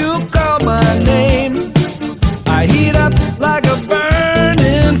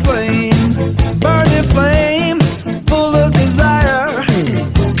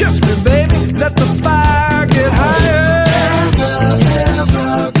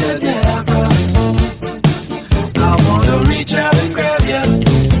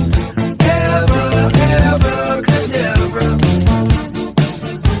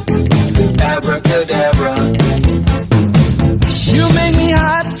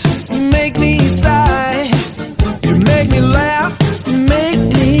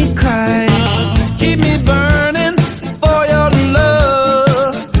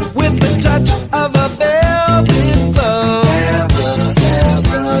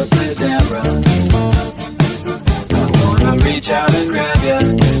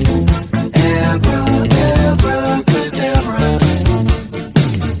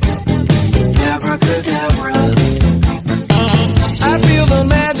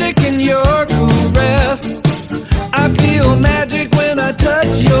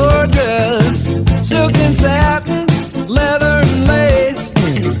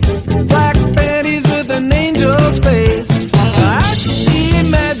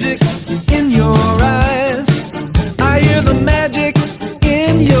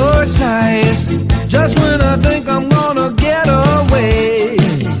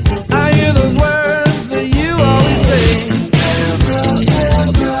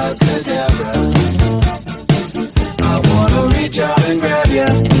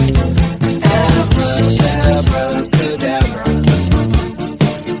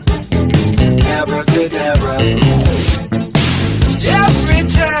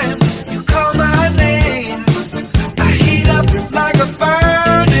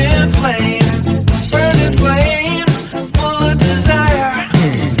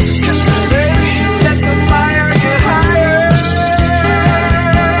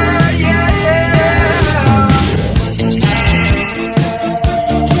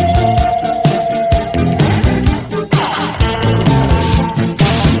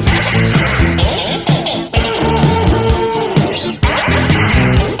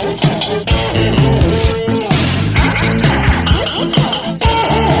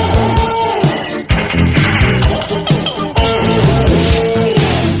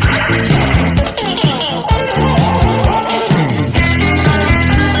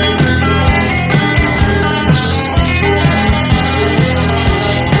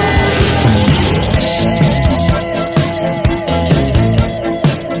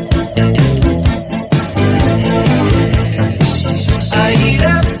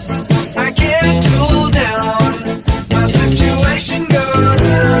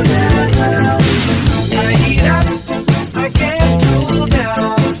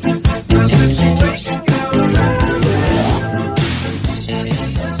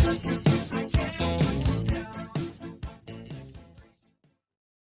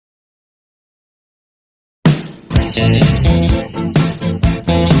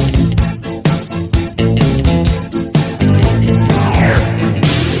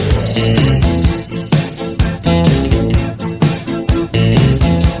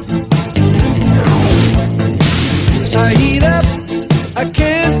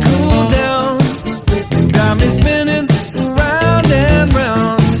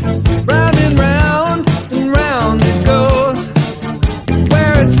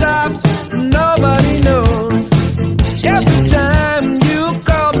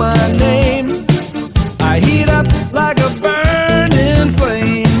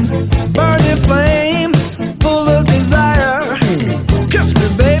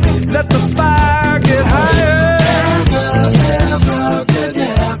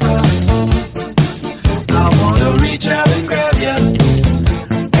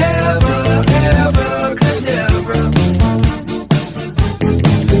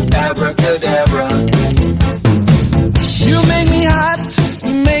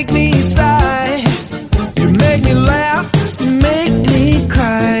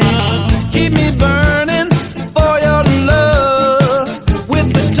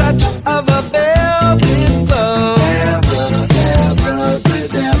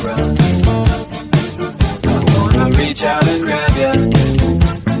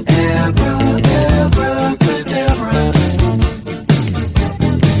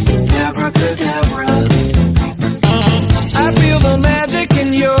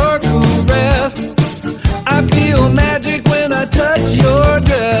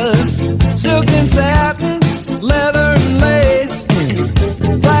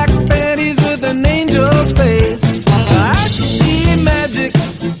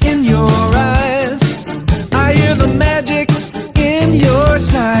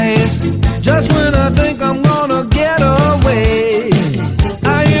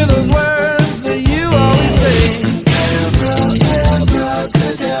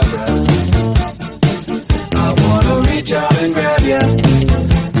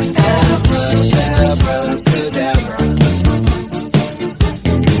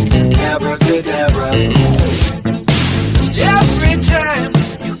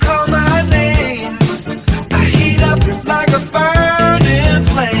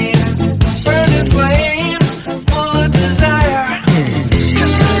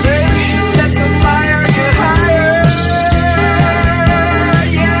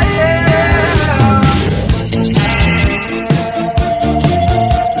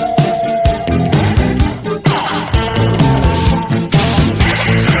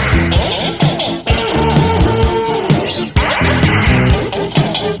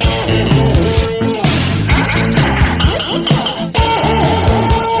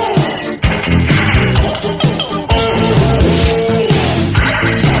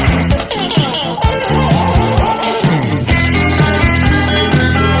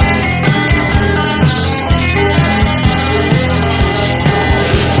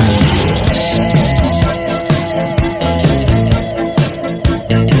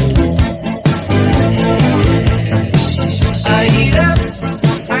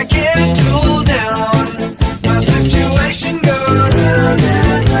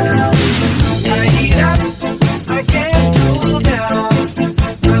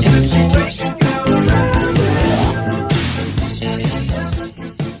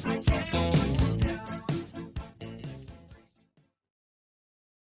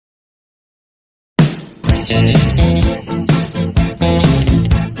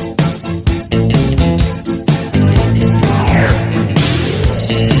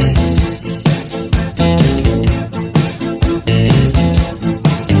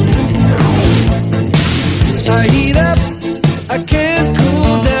 I heat up, I can't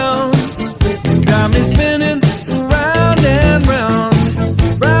cool down. Got me spinning round and round,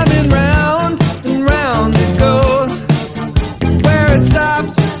 round and round and round it goes. Where it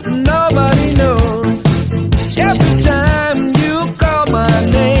stops, nobody knows. Every time you call my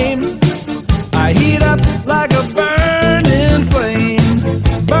name, I heat up like a burning flame,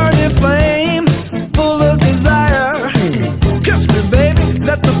 full of desire. Kiss me, baby,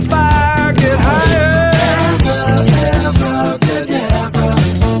 let the fire get higher. Abracadabra,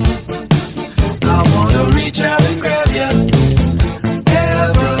 I wanna reach out and grab ya.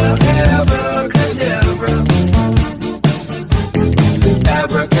 Abracadabra,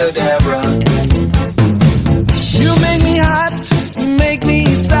 abracadabra. You make me hot, you make me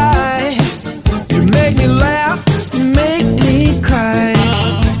sigh, you make me laugh, you make me cry.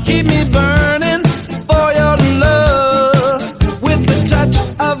 Keep me burning for your love with the touch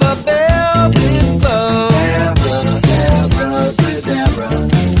of a velvet glove. Abracadabra,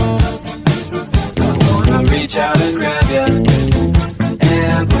 I wanna reach out and grab ya.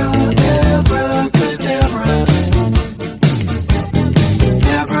 Abracadabra,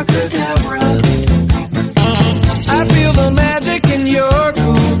 abracadabra. I feel the magic in your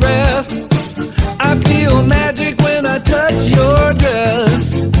caress. I feel magic when I touch your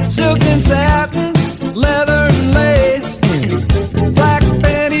dress. Silk and satin, leather and lace, black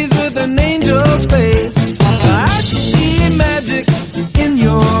panties with an angel's face. I see magic in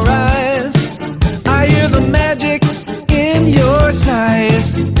your eyes. I hear the magic in your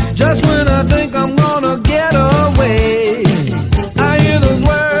sighs. Just when I think I'm gonna get away, I hear those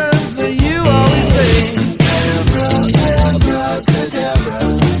words that you always say. Abracadabra,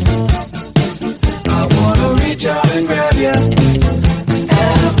 I wanna reach out and grab ya.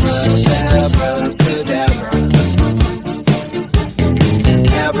 Abracadabra,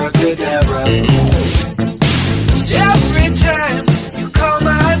 abracadabra. Every time you call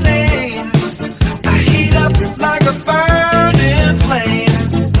my name, I heat up like a burning flame,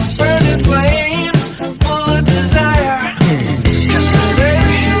 full of desire. Kiss me,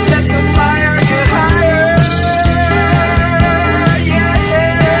 baby, let the fire get higher. Yeah,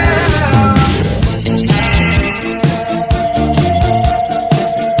 yeah.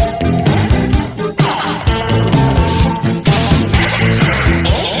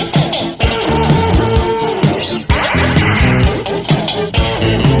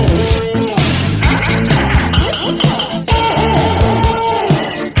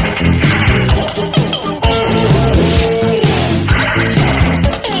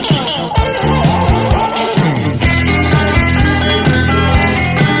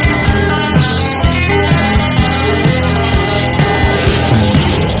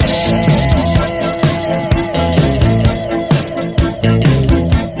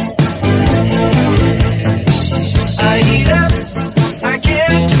 I heat up, I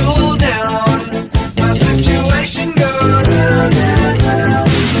can't cool down. My situation goes down, down, down.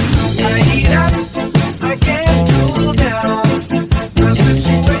 I heat up, I can't cool down. My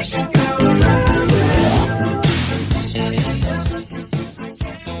situation goes down, down. I heat up, I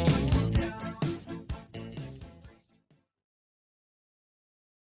can't cool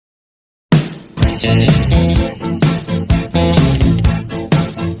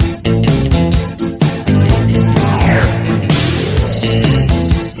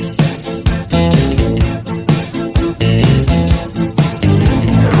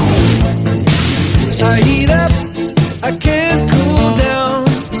I heat up, I can't cool down.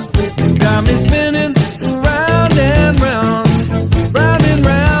 Got me spinning round and round, round and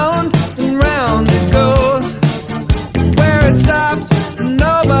round and round it goes. Where it stops,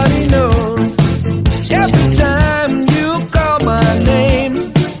 nobody knows. Every time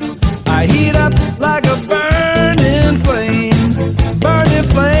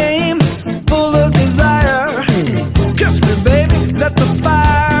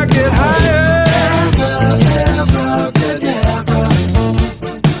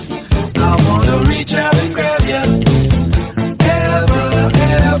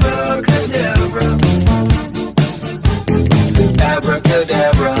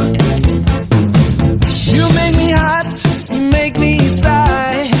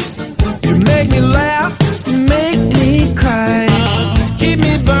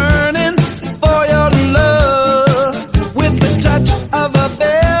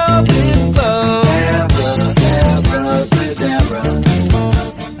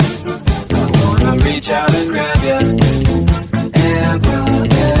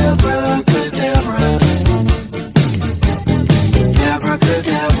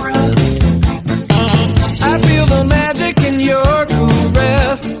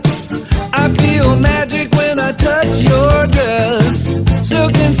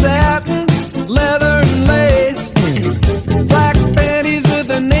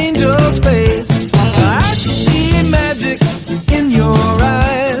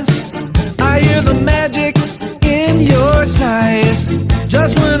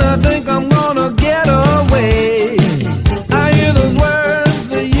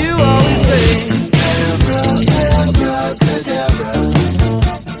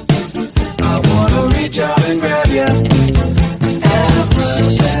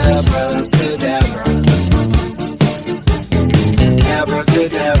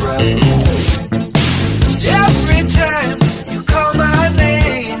Every time you call my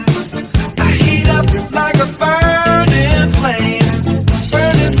name, I heat up like a burning flame,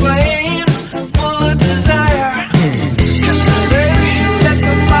 full of desire. Kiss me, baby, let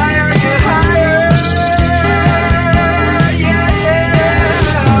the fire get higher. Yeah,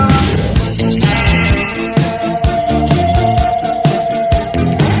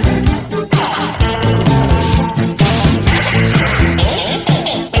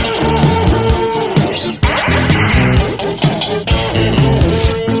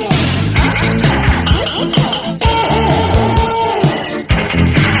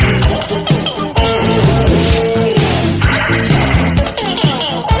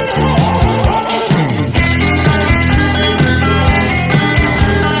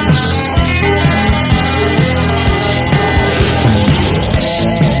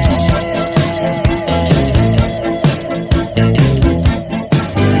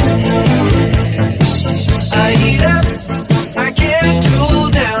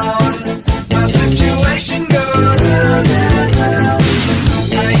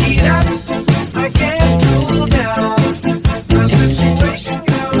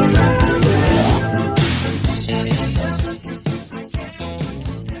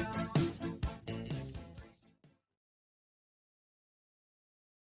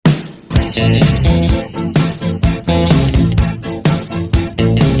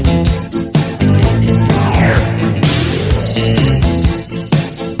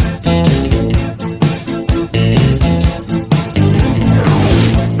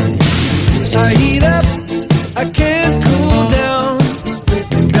 I heat up, I can't cool down.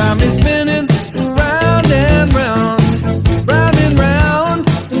 Got me spinning round and round, round and round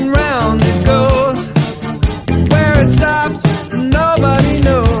and round it goes. Where it stops, nobody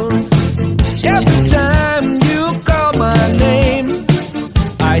knows. Every time you call my name,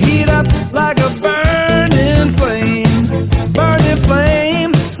 I heat up like a burning flame,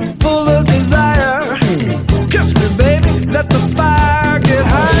 full of desire. Kiss me, baby, let the fire get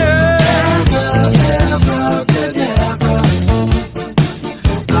higher. Abracadabra,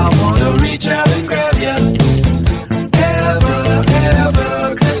 I wanna reach out and grab ya.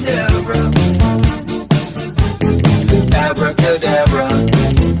 Abracadabra, abracadabra.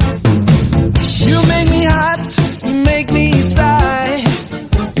 You make me hot, you make me sigh,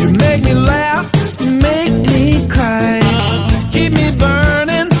 you make me laugh, you make me cry. Keep me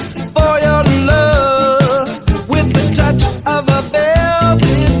burning for your love with the touch of a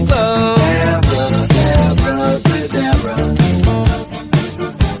velvet glove. Abracadabra,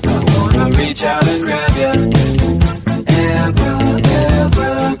 I wanna reach out and grab ya. Abracadabra,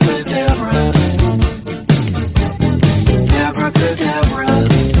 abracadabra.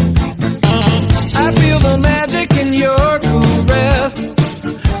 I feel the magic in your caress.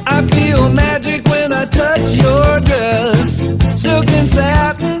 I feel magic when I touch your dress. Silk and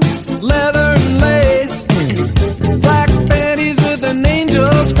satin, leather and lace, black panties with an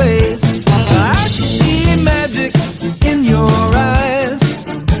angel's face. I see magic in your eyes.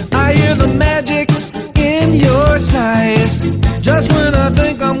 I hear the magic in your sighs. Just when I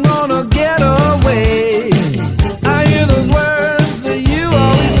think I'm gonna get away, I hear those words that you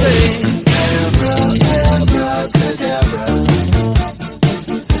always say. Abracadabra,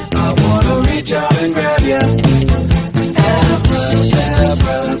 I wanna reach out and grab ya. Abracadabra.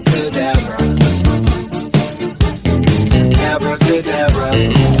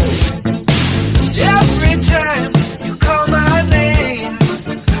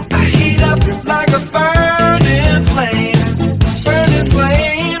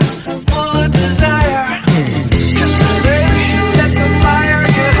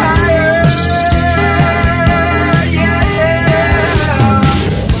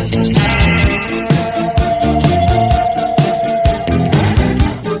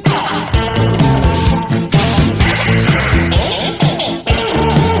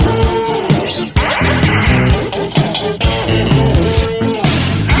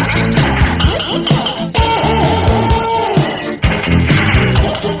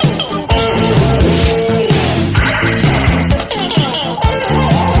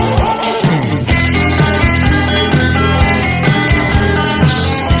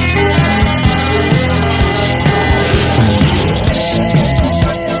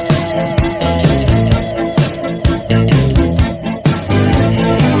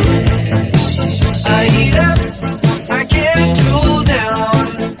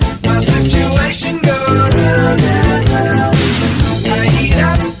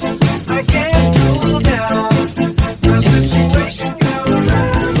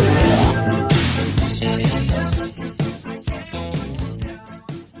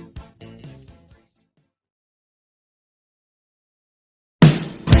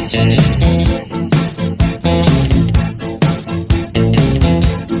 I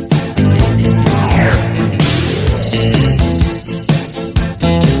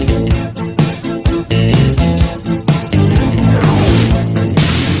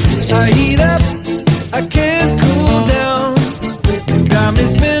heat up, I can't cool down. Got me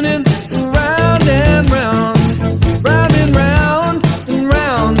spinning round and round, round and round and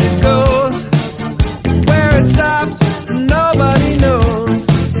round it goes. Where it stops, nobody knows.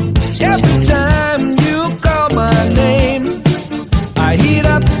 Every time you call my name, I heat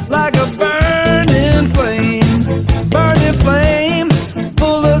up like a burning flame,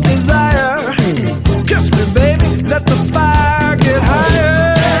 full of desire. Kiss me, baby, let the fire get higher.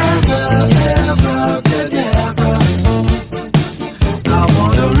 Abracadabra, I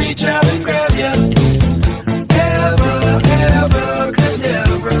wanna reach out and grab you.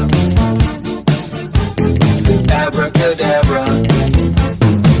 Abracadabra, abracadabra.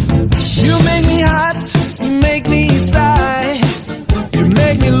 You make me hot, you make me sigh, you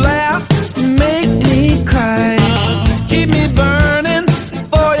make me laugh, you make me cry. Keep me burning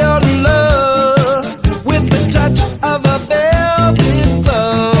for your love with the touch of a velvet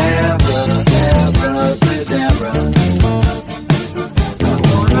glove. Abracadabra, I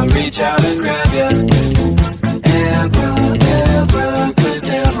wanna reach out and grab you. Abracadabra,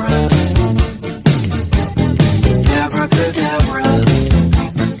 abracadabra.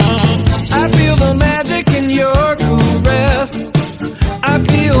 I feel the magic in your caress. I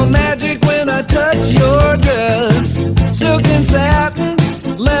feel magic when I touch your dress. Silk and satin,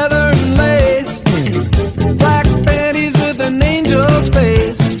 leather and lace, black panties with an angel's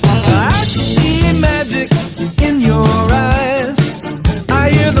face. I see magic in your eyes. I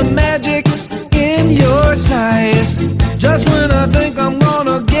hear the magic in your sighs. Just when I think I'm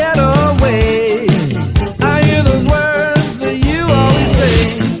gonna get away, I hear those words that you always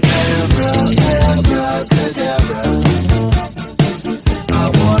say. Abracadabra, I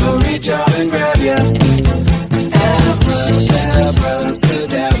wanna reach out and grab you. Abracadabra,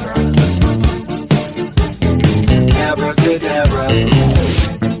 abracadabra.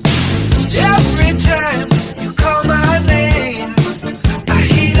 Every time you call my name, I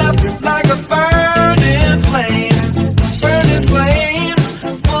heat up like a burning flame,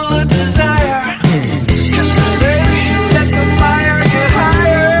 full of desire. Kiss me, baby, let the fire get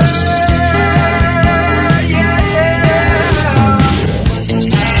higher. Yeah,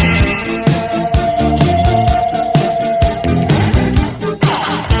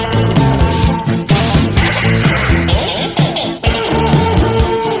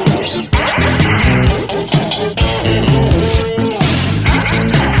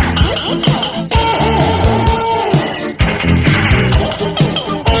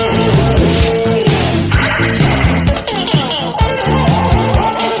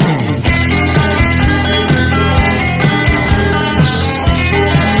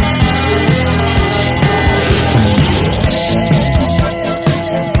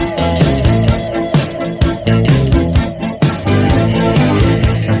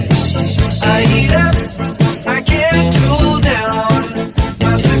 I heat up, I can't cool down.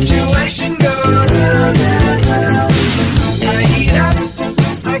 My situation goes round and round. I heat up,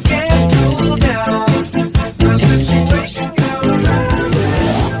 I can't cool down. My situation goes round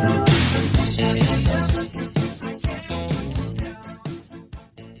and round.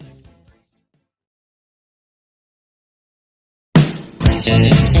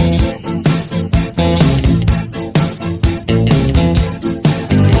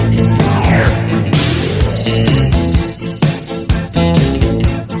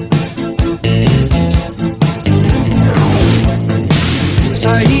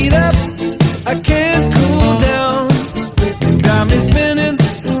 I heat up, I can't cool down. Got me spinning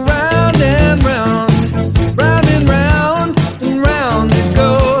round and round, round and round and round it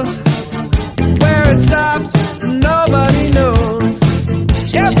goes. Where it stops, nobody knows.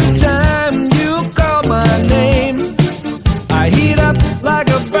 Every time you call my name, I heat up like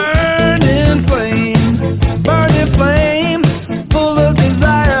a burning flame, full of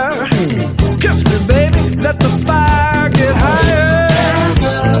desire. Kiss me, baby, let the fire get higher.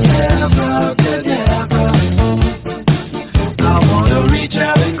 Abracadabra,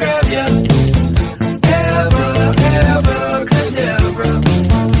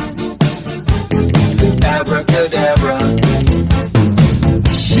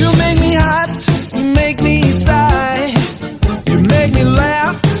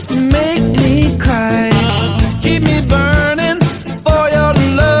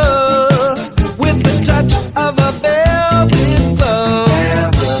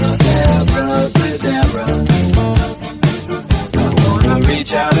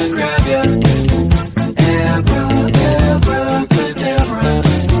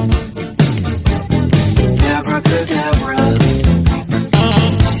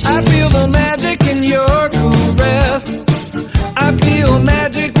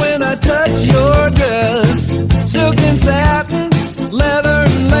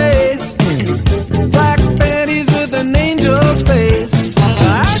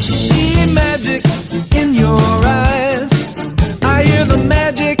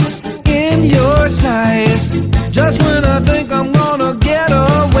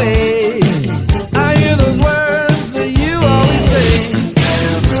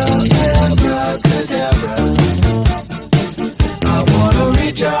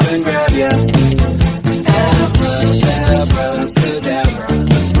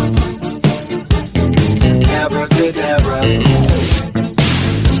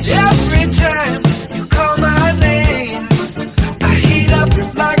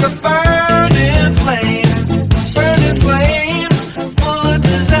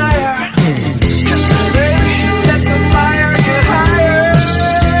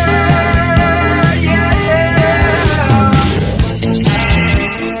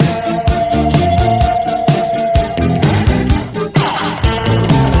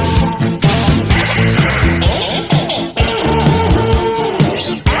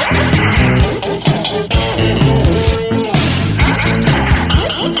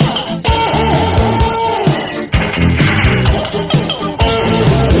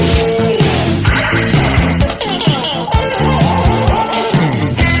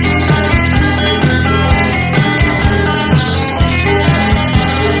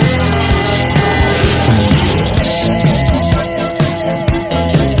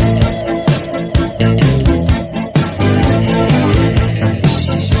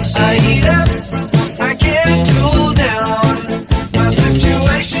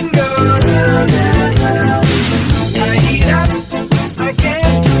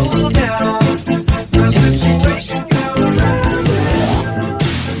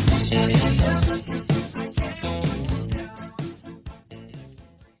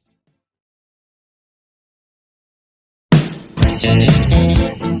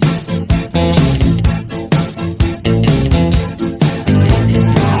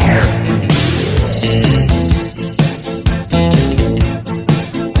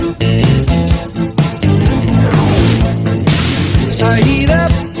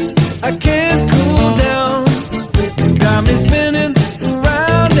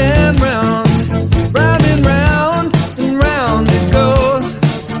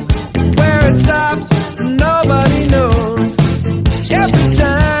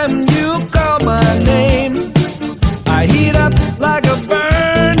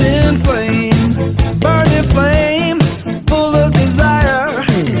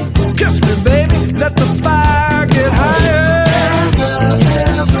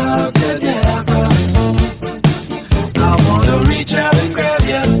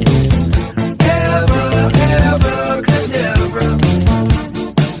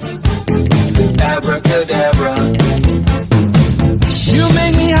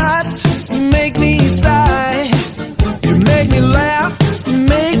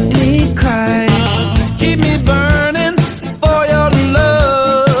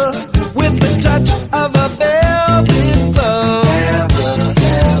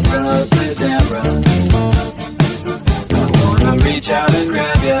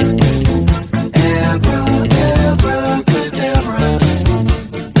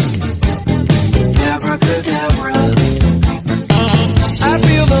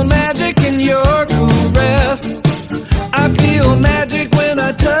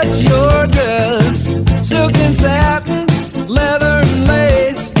 touch your dress. Silk and satin, leather and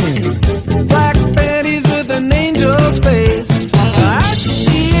lace, black panties with an angel's face. I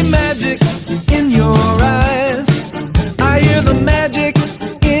see magic in your eyes, I hear the magic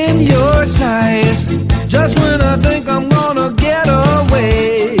in your sighs. Just when I think I'm gonna get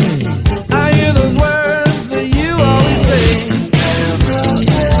away, I hear those words that you always say.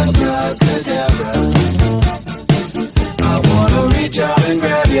 Abracadabra, I wanna reach out and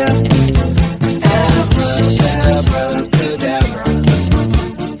grab you. Abracadabra,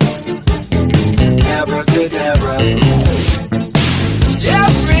 abracadabra.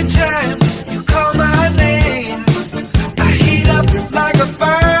 Every time you call my name, I heat up like a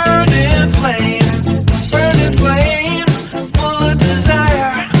burning flame, full of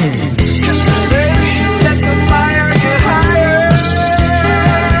desire. Kiss me, baby, let the fire get higher.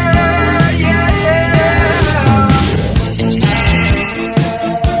 Yeah,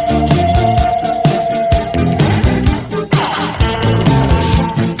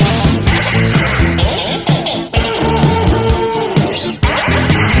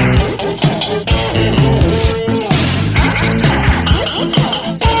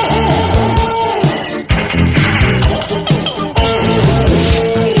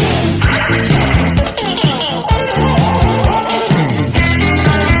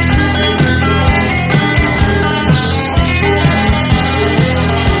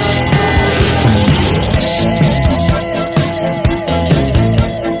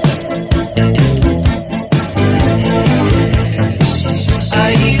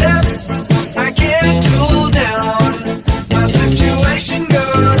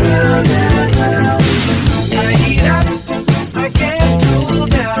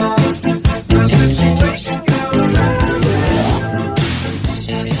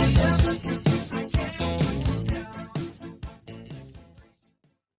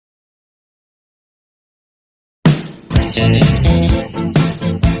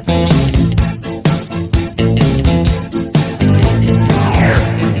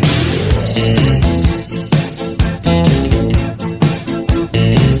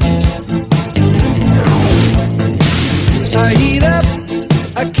 I heat up,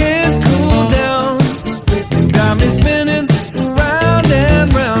 I can't cool down. Got me spinning round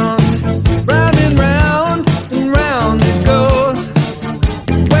and round, round and round and round it goes.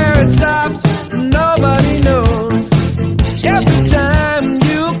 Where it stops, nobody knows. Every time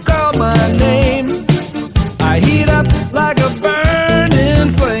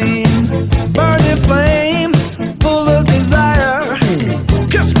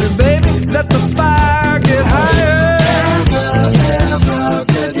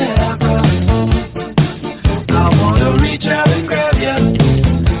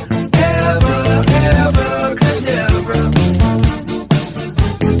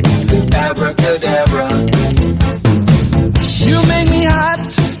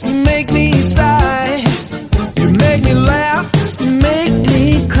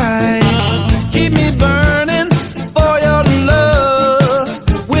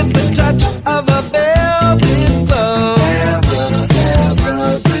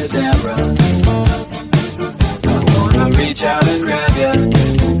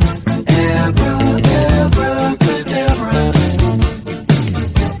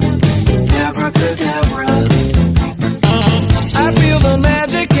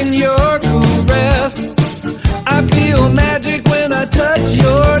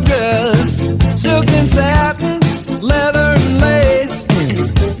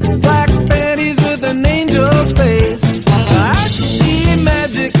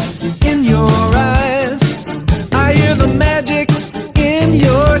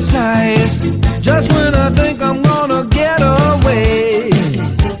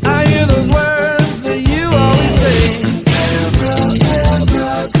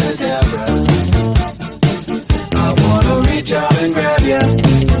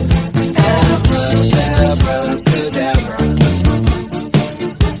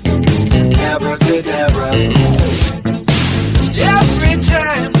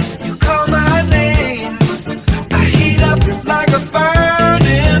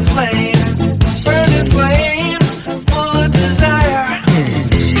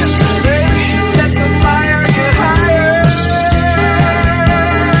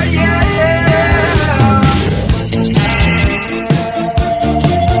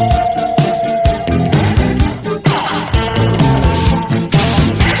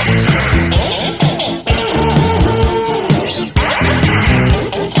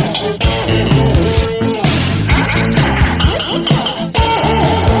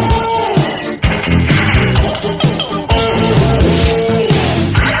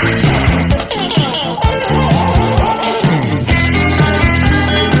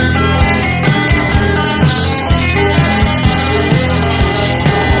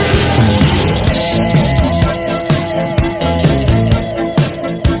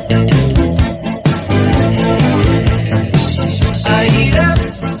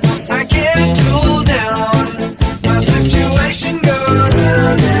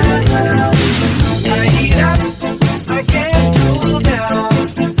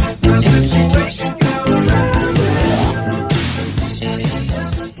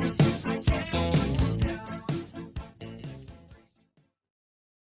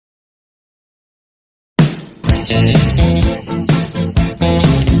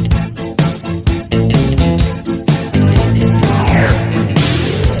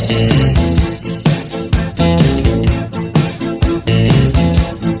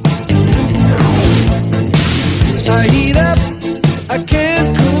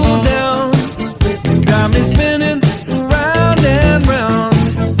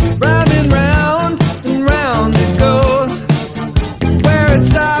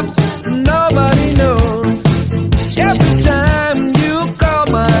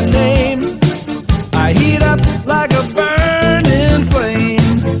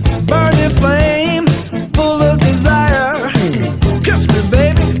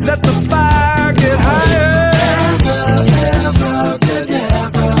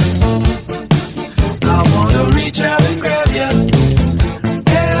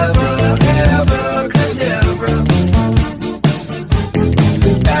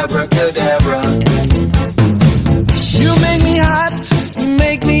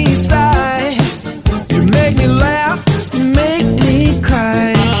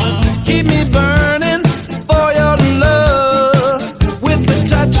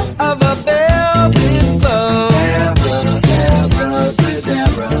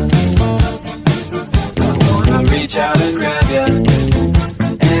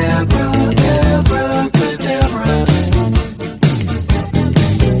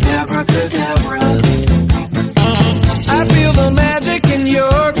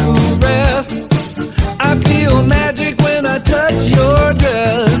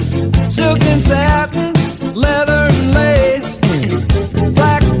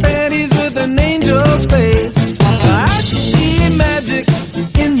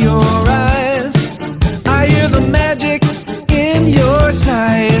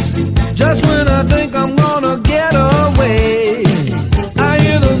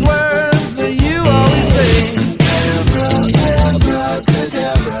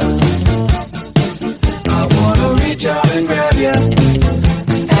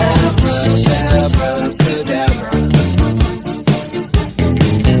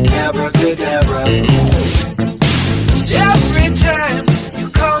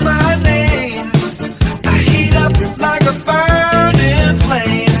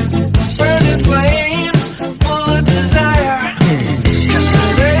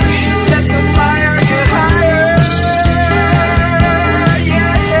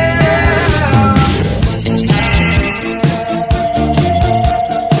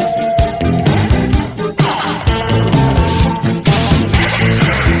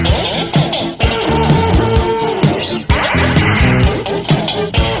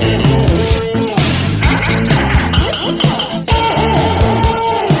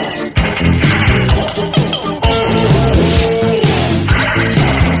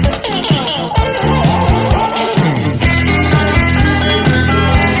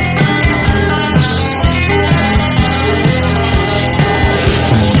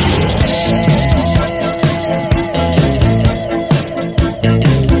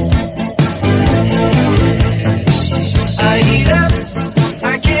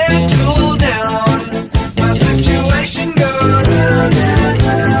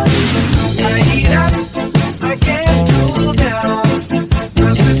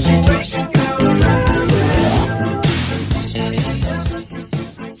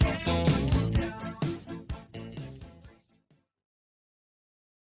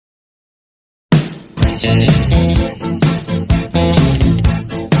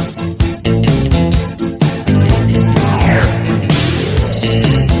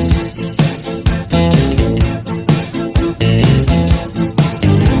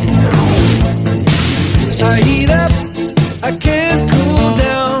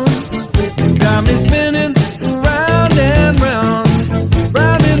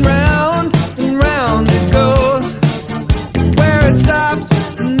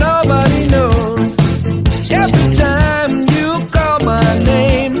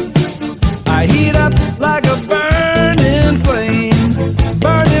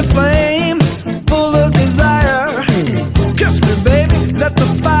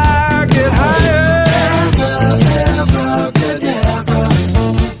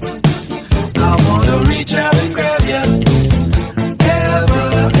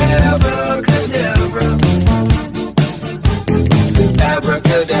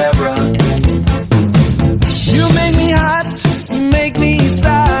Abracadabra. You make me hot, you make me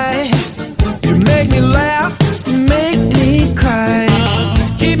sigh, you make me laugh, you make me cry.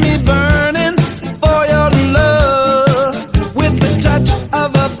 Keep me burning for your love with the touch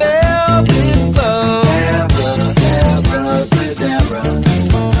of a velvet glove. Abracadabra,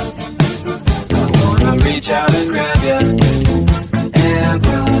 I wanna reach out and grab you.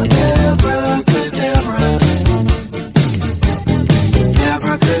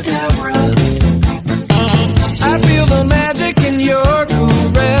 I feel the magic in your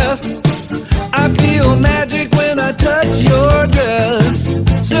caress. I feel magic when I touch your dress.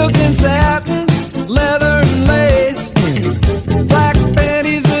 Silk and satin, leather and lace, black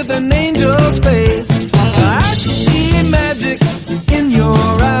panties with an angel's face. I see magic in your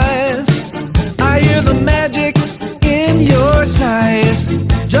eyes. I hear the magic in your sighs.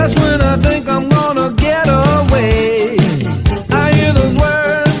 Just when I think I'm gonna get away, I hear those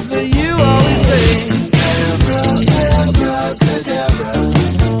words that you always say. Abracadabra,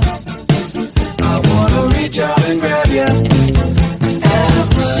 I wanna reach out and grab you.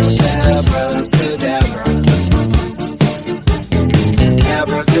 Abracadabra,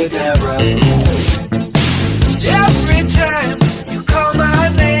 abracadabra. Every time you call my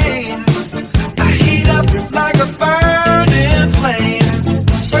name, I heat up like a burning flame,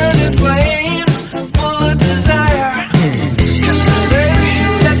 full of desire. Kiss me, baby,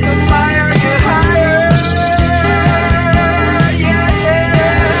 let the fire get higher. Yeah, yeah.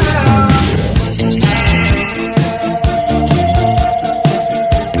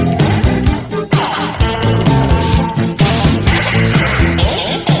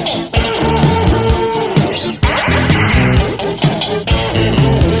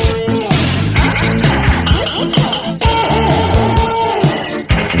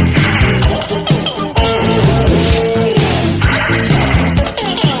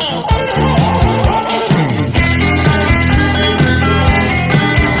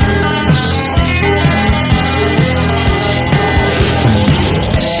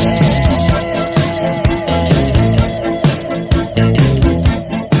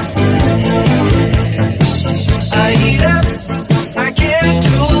 I heat up, I can't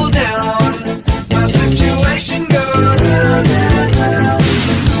cool down. My situation goes down, down, down.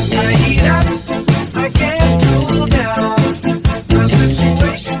 I heat up, I can't cool down. My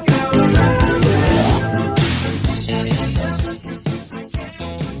situation goes down, down. I heat up, I can't cool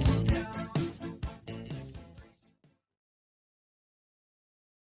down.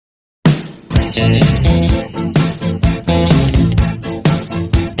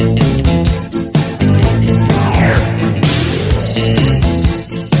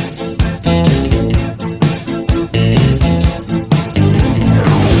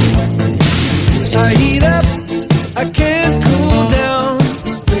 I heat up, I can't cool down.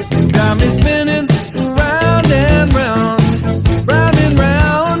 Got me spinning round and round, round and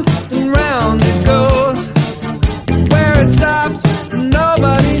round and round it goes. Where it stops,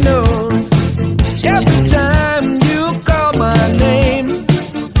 nobody knows. Every time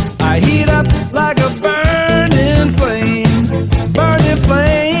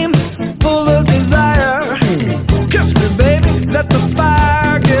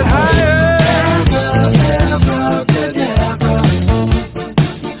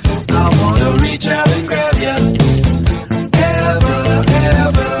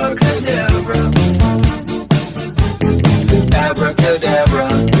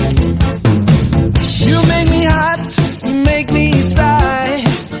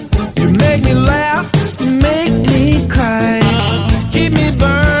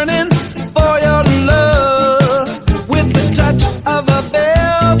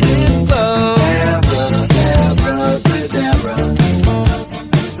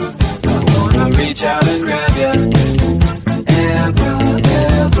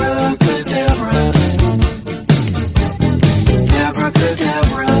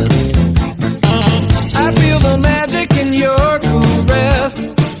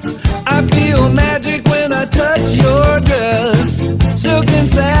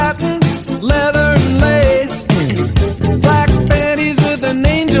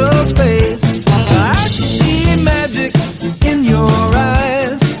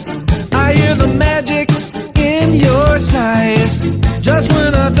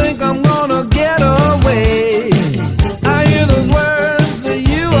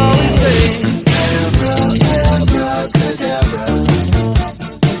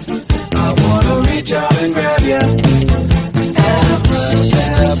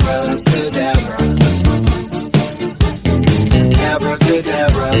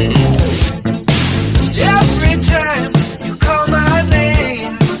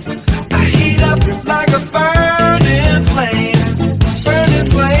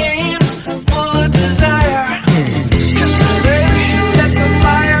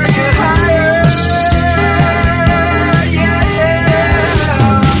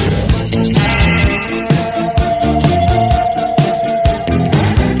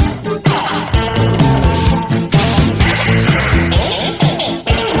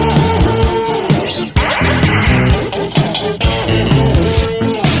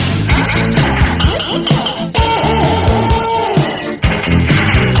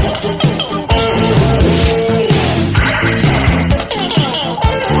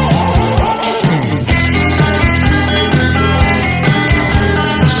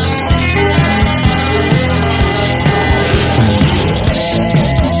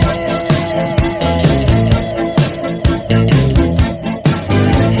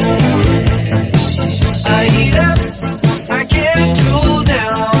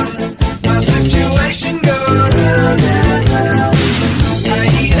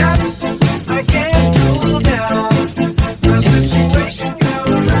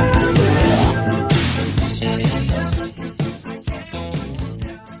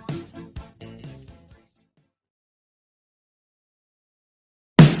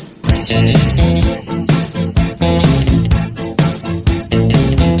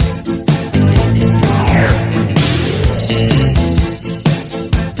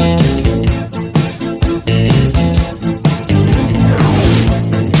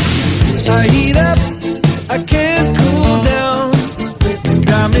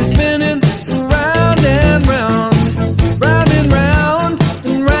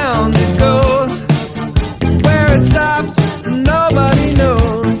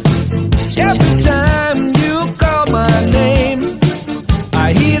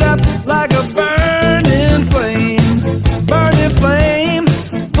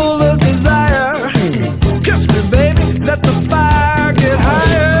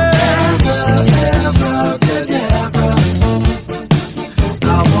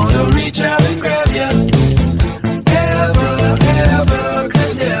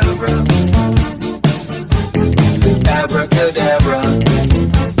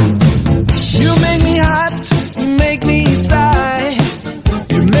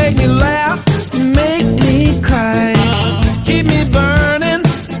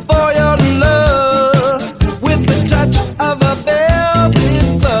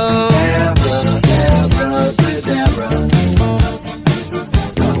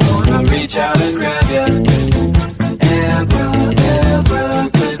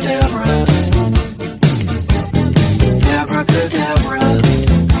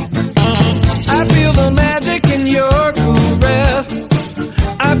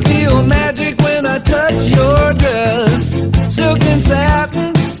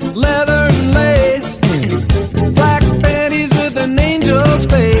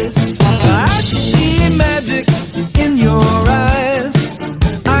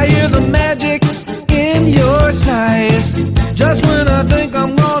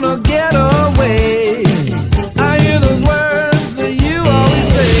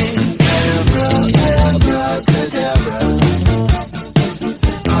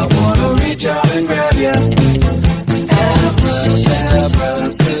reach out and